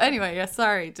 So anyway, yeah,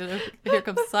 sorry. Here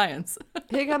comes the science.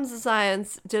 Here Comes the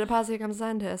Science. Did it pass Here Comes the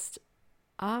Scientist?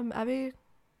 Abby?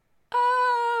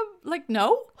 Like,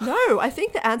 no. No, I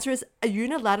think the answer is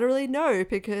unilaterally no,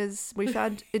 because we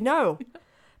found no.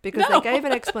 Because No. they gave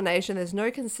an explanation. There's no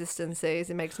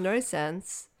consistencies. It makes no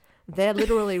sense. They're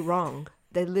literally wrong.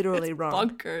 They're literally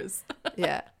wrong. Bonkers.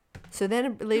 Yeah. So then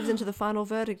it leads into the final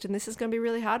verdict, and this is going to be a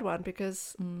really hard one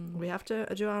because we have to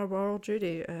do our moral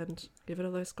duty and give it a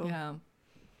low score. Yeah.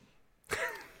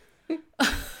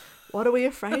 What are we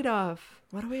afraid of?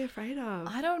 What are we afraid of?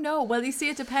 I don't know. Well, you see,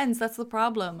 it depends. That's the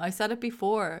problem. I said it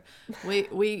before.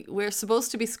 We're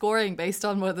supposed to be scoring based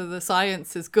on whether the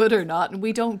science is good or not, and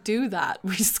we don't do that.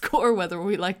 We score whether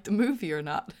we like the movie or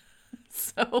not.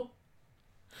 So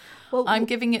Well, I'm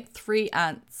giving it 3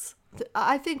 ants.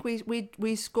 I think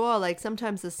we score, like,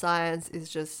 sometimes the science is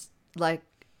just like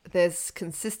there's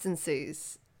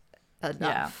consistencies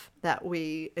enough that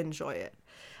we enjoy it.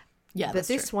 Yeah, But that's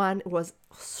this true. one was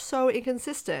so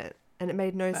inconsistent and it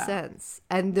made no sense.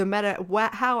 And no matter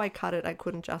how I cut it, I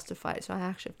couldn't justify it. So I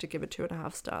actually have to give it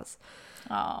 2.5 stars.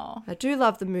 Oh, I do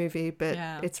love the movie, but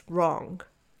Yeah. it's wrong.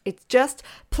 It's just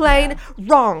plain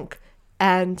wrong.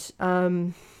 And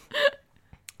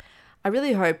I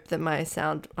really hope that my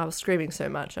sound, I was screaming so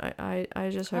much. I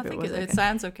just I hope it think was it okay.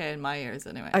 sounds okay in my ears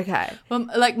anyway. Okay. Well,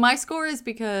 like my score is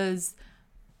because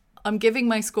I'm giving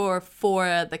my score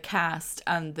for the cast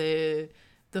and the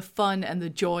fun and the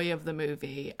joy of the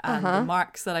movie, and the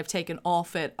marks that I've taken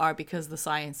off it are because the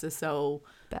science is so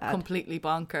Bad. completely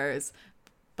bonkers.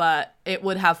 But it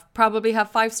would probably have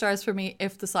 5 stars for me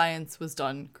if the science was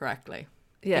done correctly.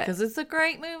 Yeah. Because it's a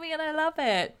great movie and I love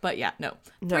it. But yeah, no.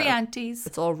 3 aunties.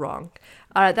 It's all wrong.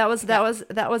 All right, that was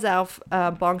our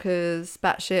bonkers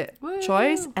batshit Woo.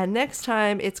 choice. And next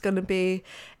time it's going to be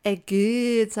a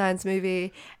good science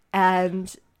movie.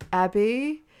 And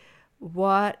Abby,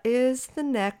 what is the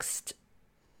next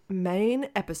main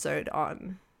episode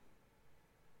on?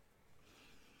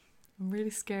 I'm really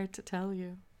scared to tell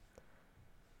you.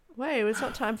 Wait, it's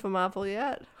not time for Marvel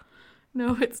yet.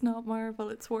 No, it's not Marvel.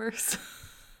 It's worse.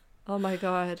 Oh my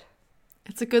god.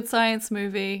 It's a good science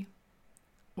movie.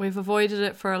 We've avoided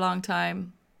it for a long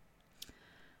time.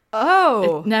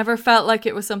 Oh. It never felt like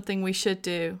it was something we should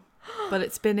do. But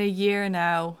it's been a year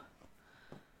now.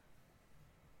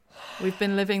 We've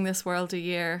been living this world a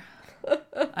year.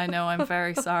 I know, I'm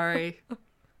very sorry.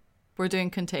 We're doing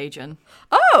Contagion.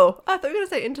 Oh, I thought you were going to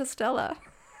say Interstellar.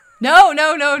 No,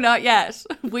 not yet.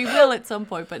 We will at some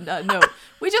point, but no.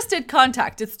 We just did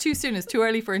Contact. It's too soon. It's too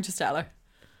early for Interstellar.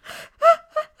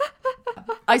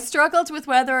 I struggled with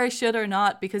whether I should or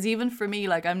not, because even for me,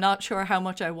 like, I'm not sure how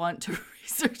much I want to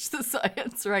research the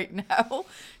science right now,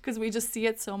 because we just see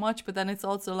it so much. But then it's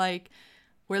also like,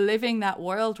 we're living that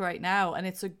world right now, and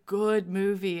it's a good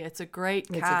movie. It's a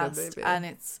great cast, a good movie. and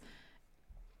it's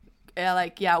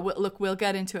we'll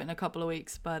get into it in a couple of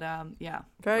weeks, but yeah,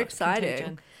 Very exciting.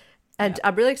 Contagion. And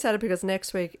I'm really excited because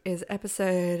next week is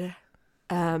episode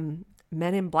Men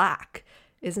in Black,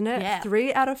 isn't it? Yeah.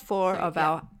 3 out of 4 of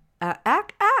our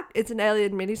it's an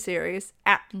Alien miniseries.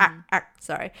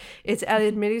 Sorry. It's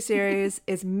Alien miniseries.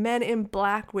 It's Men in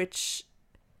Black, which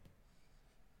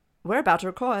we're about to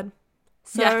record.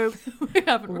 So we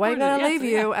haven't we're recorded going it to yet, leave so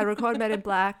you yeah. and record Men in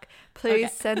Black. Please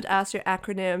Okay. send us your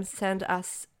acronyms. Send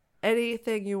us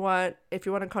anything you want. If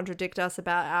you want to contradict us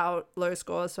about our low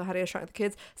scores for How to Shrunk the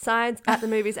Kids,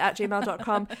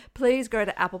 science@themovies@gmail.com. Please go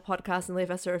to Apple Podcasts and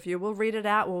leave us a review. We'll read it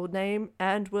out, we'll name,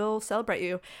 and we'll celebrate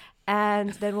you.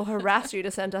 And then we'll harass you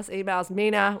to send us emails.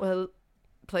 Mina, well,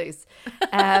 please.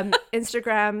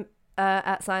 Instagram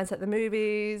at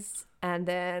science@themovies, and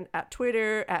then at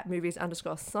Twitter at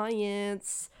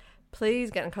movies_science. Please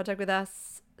get in contact with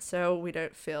us so we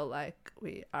don't feel like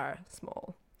we are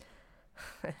small.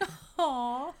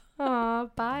 Aww. Aw,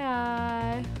 bye.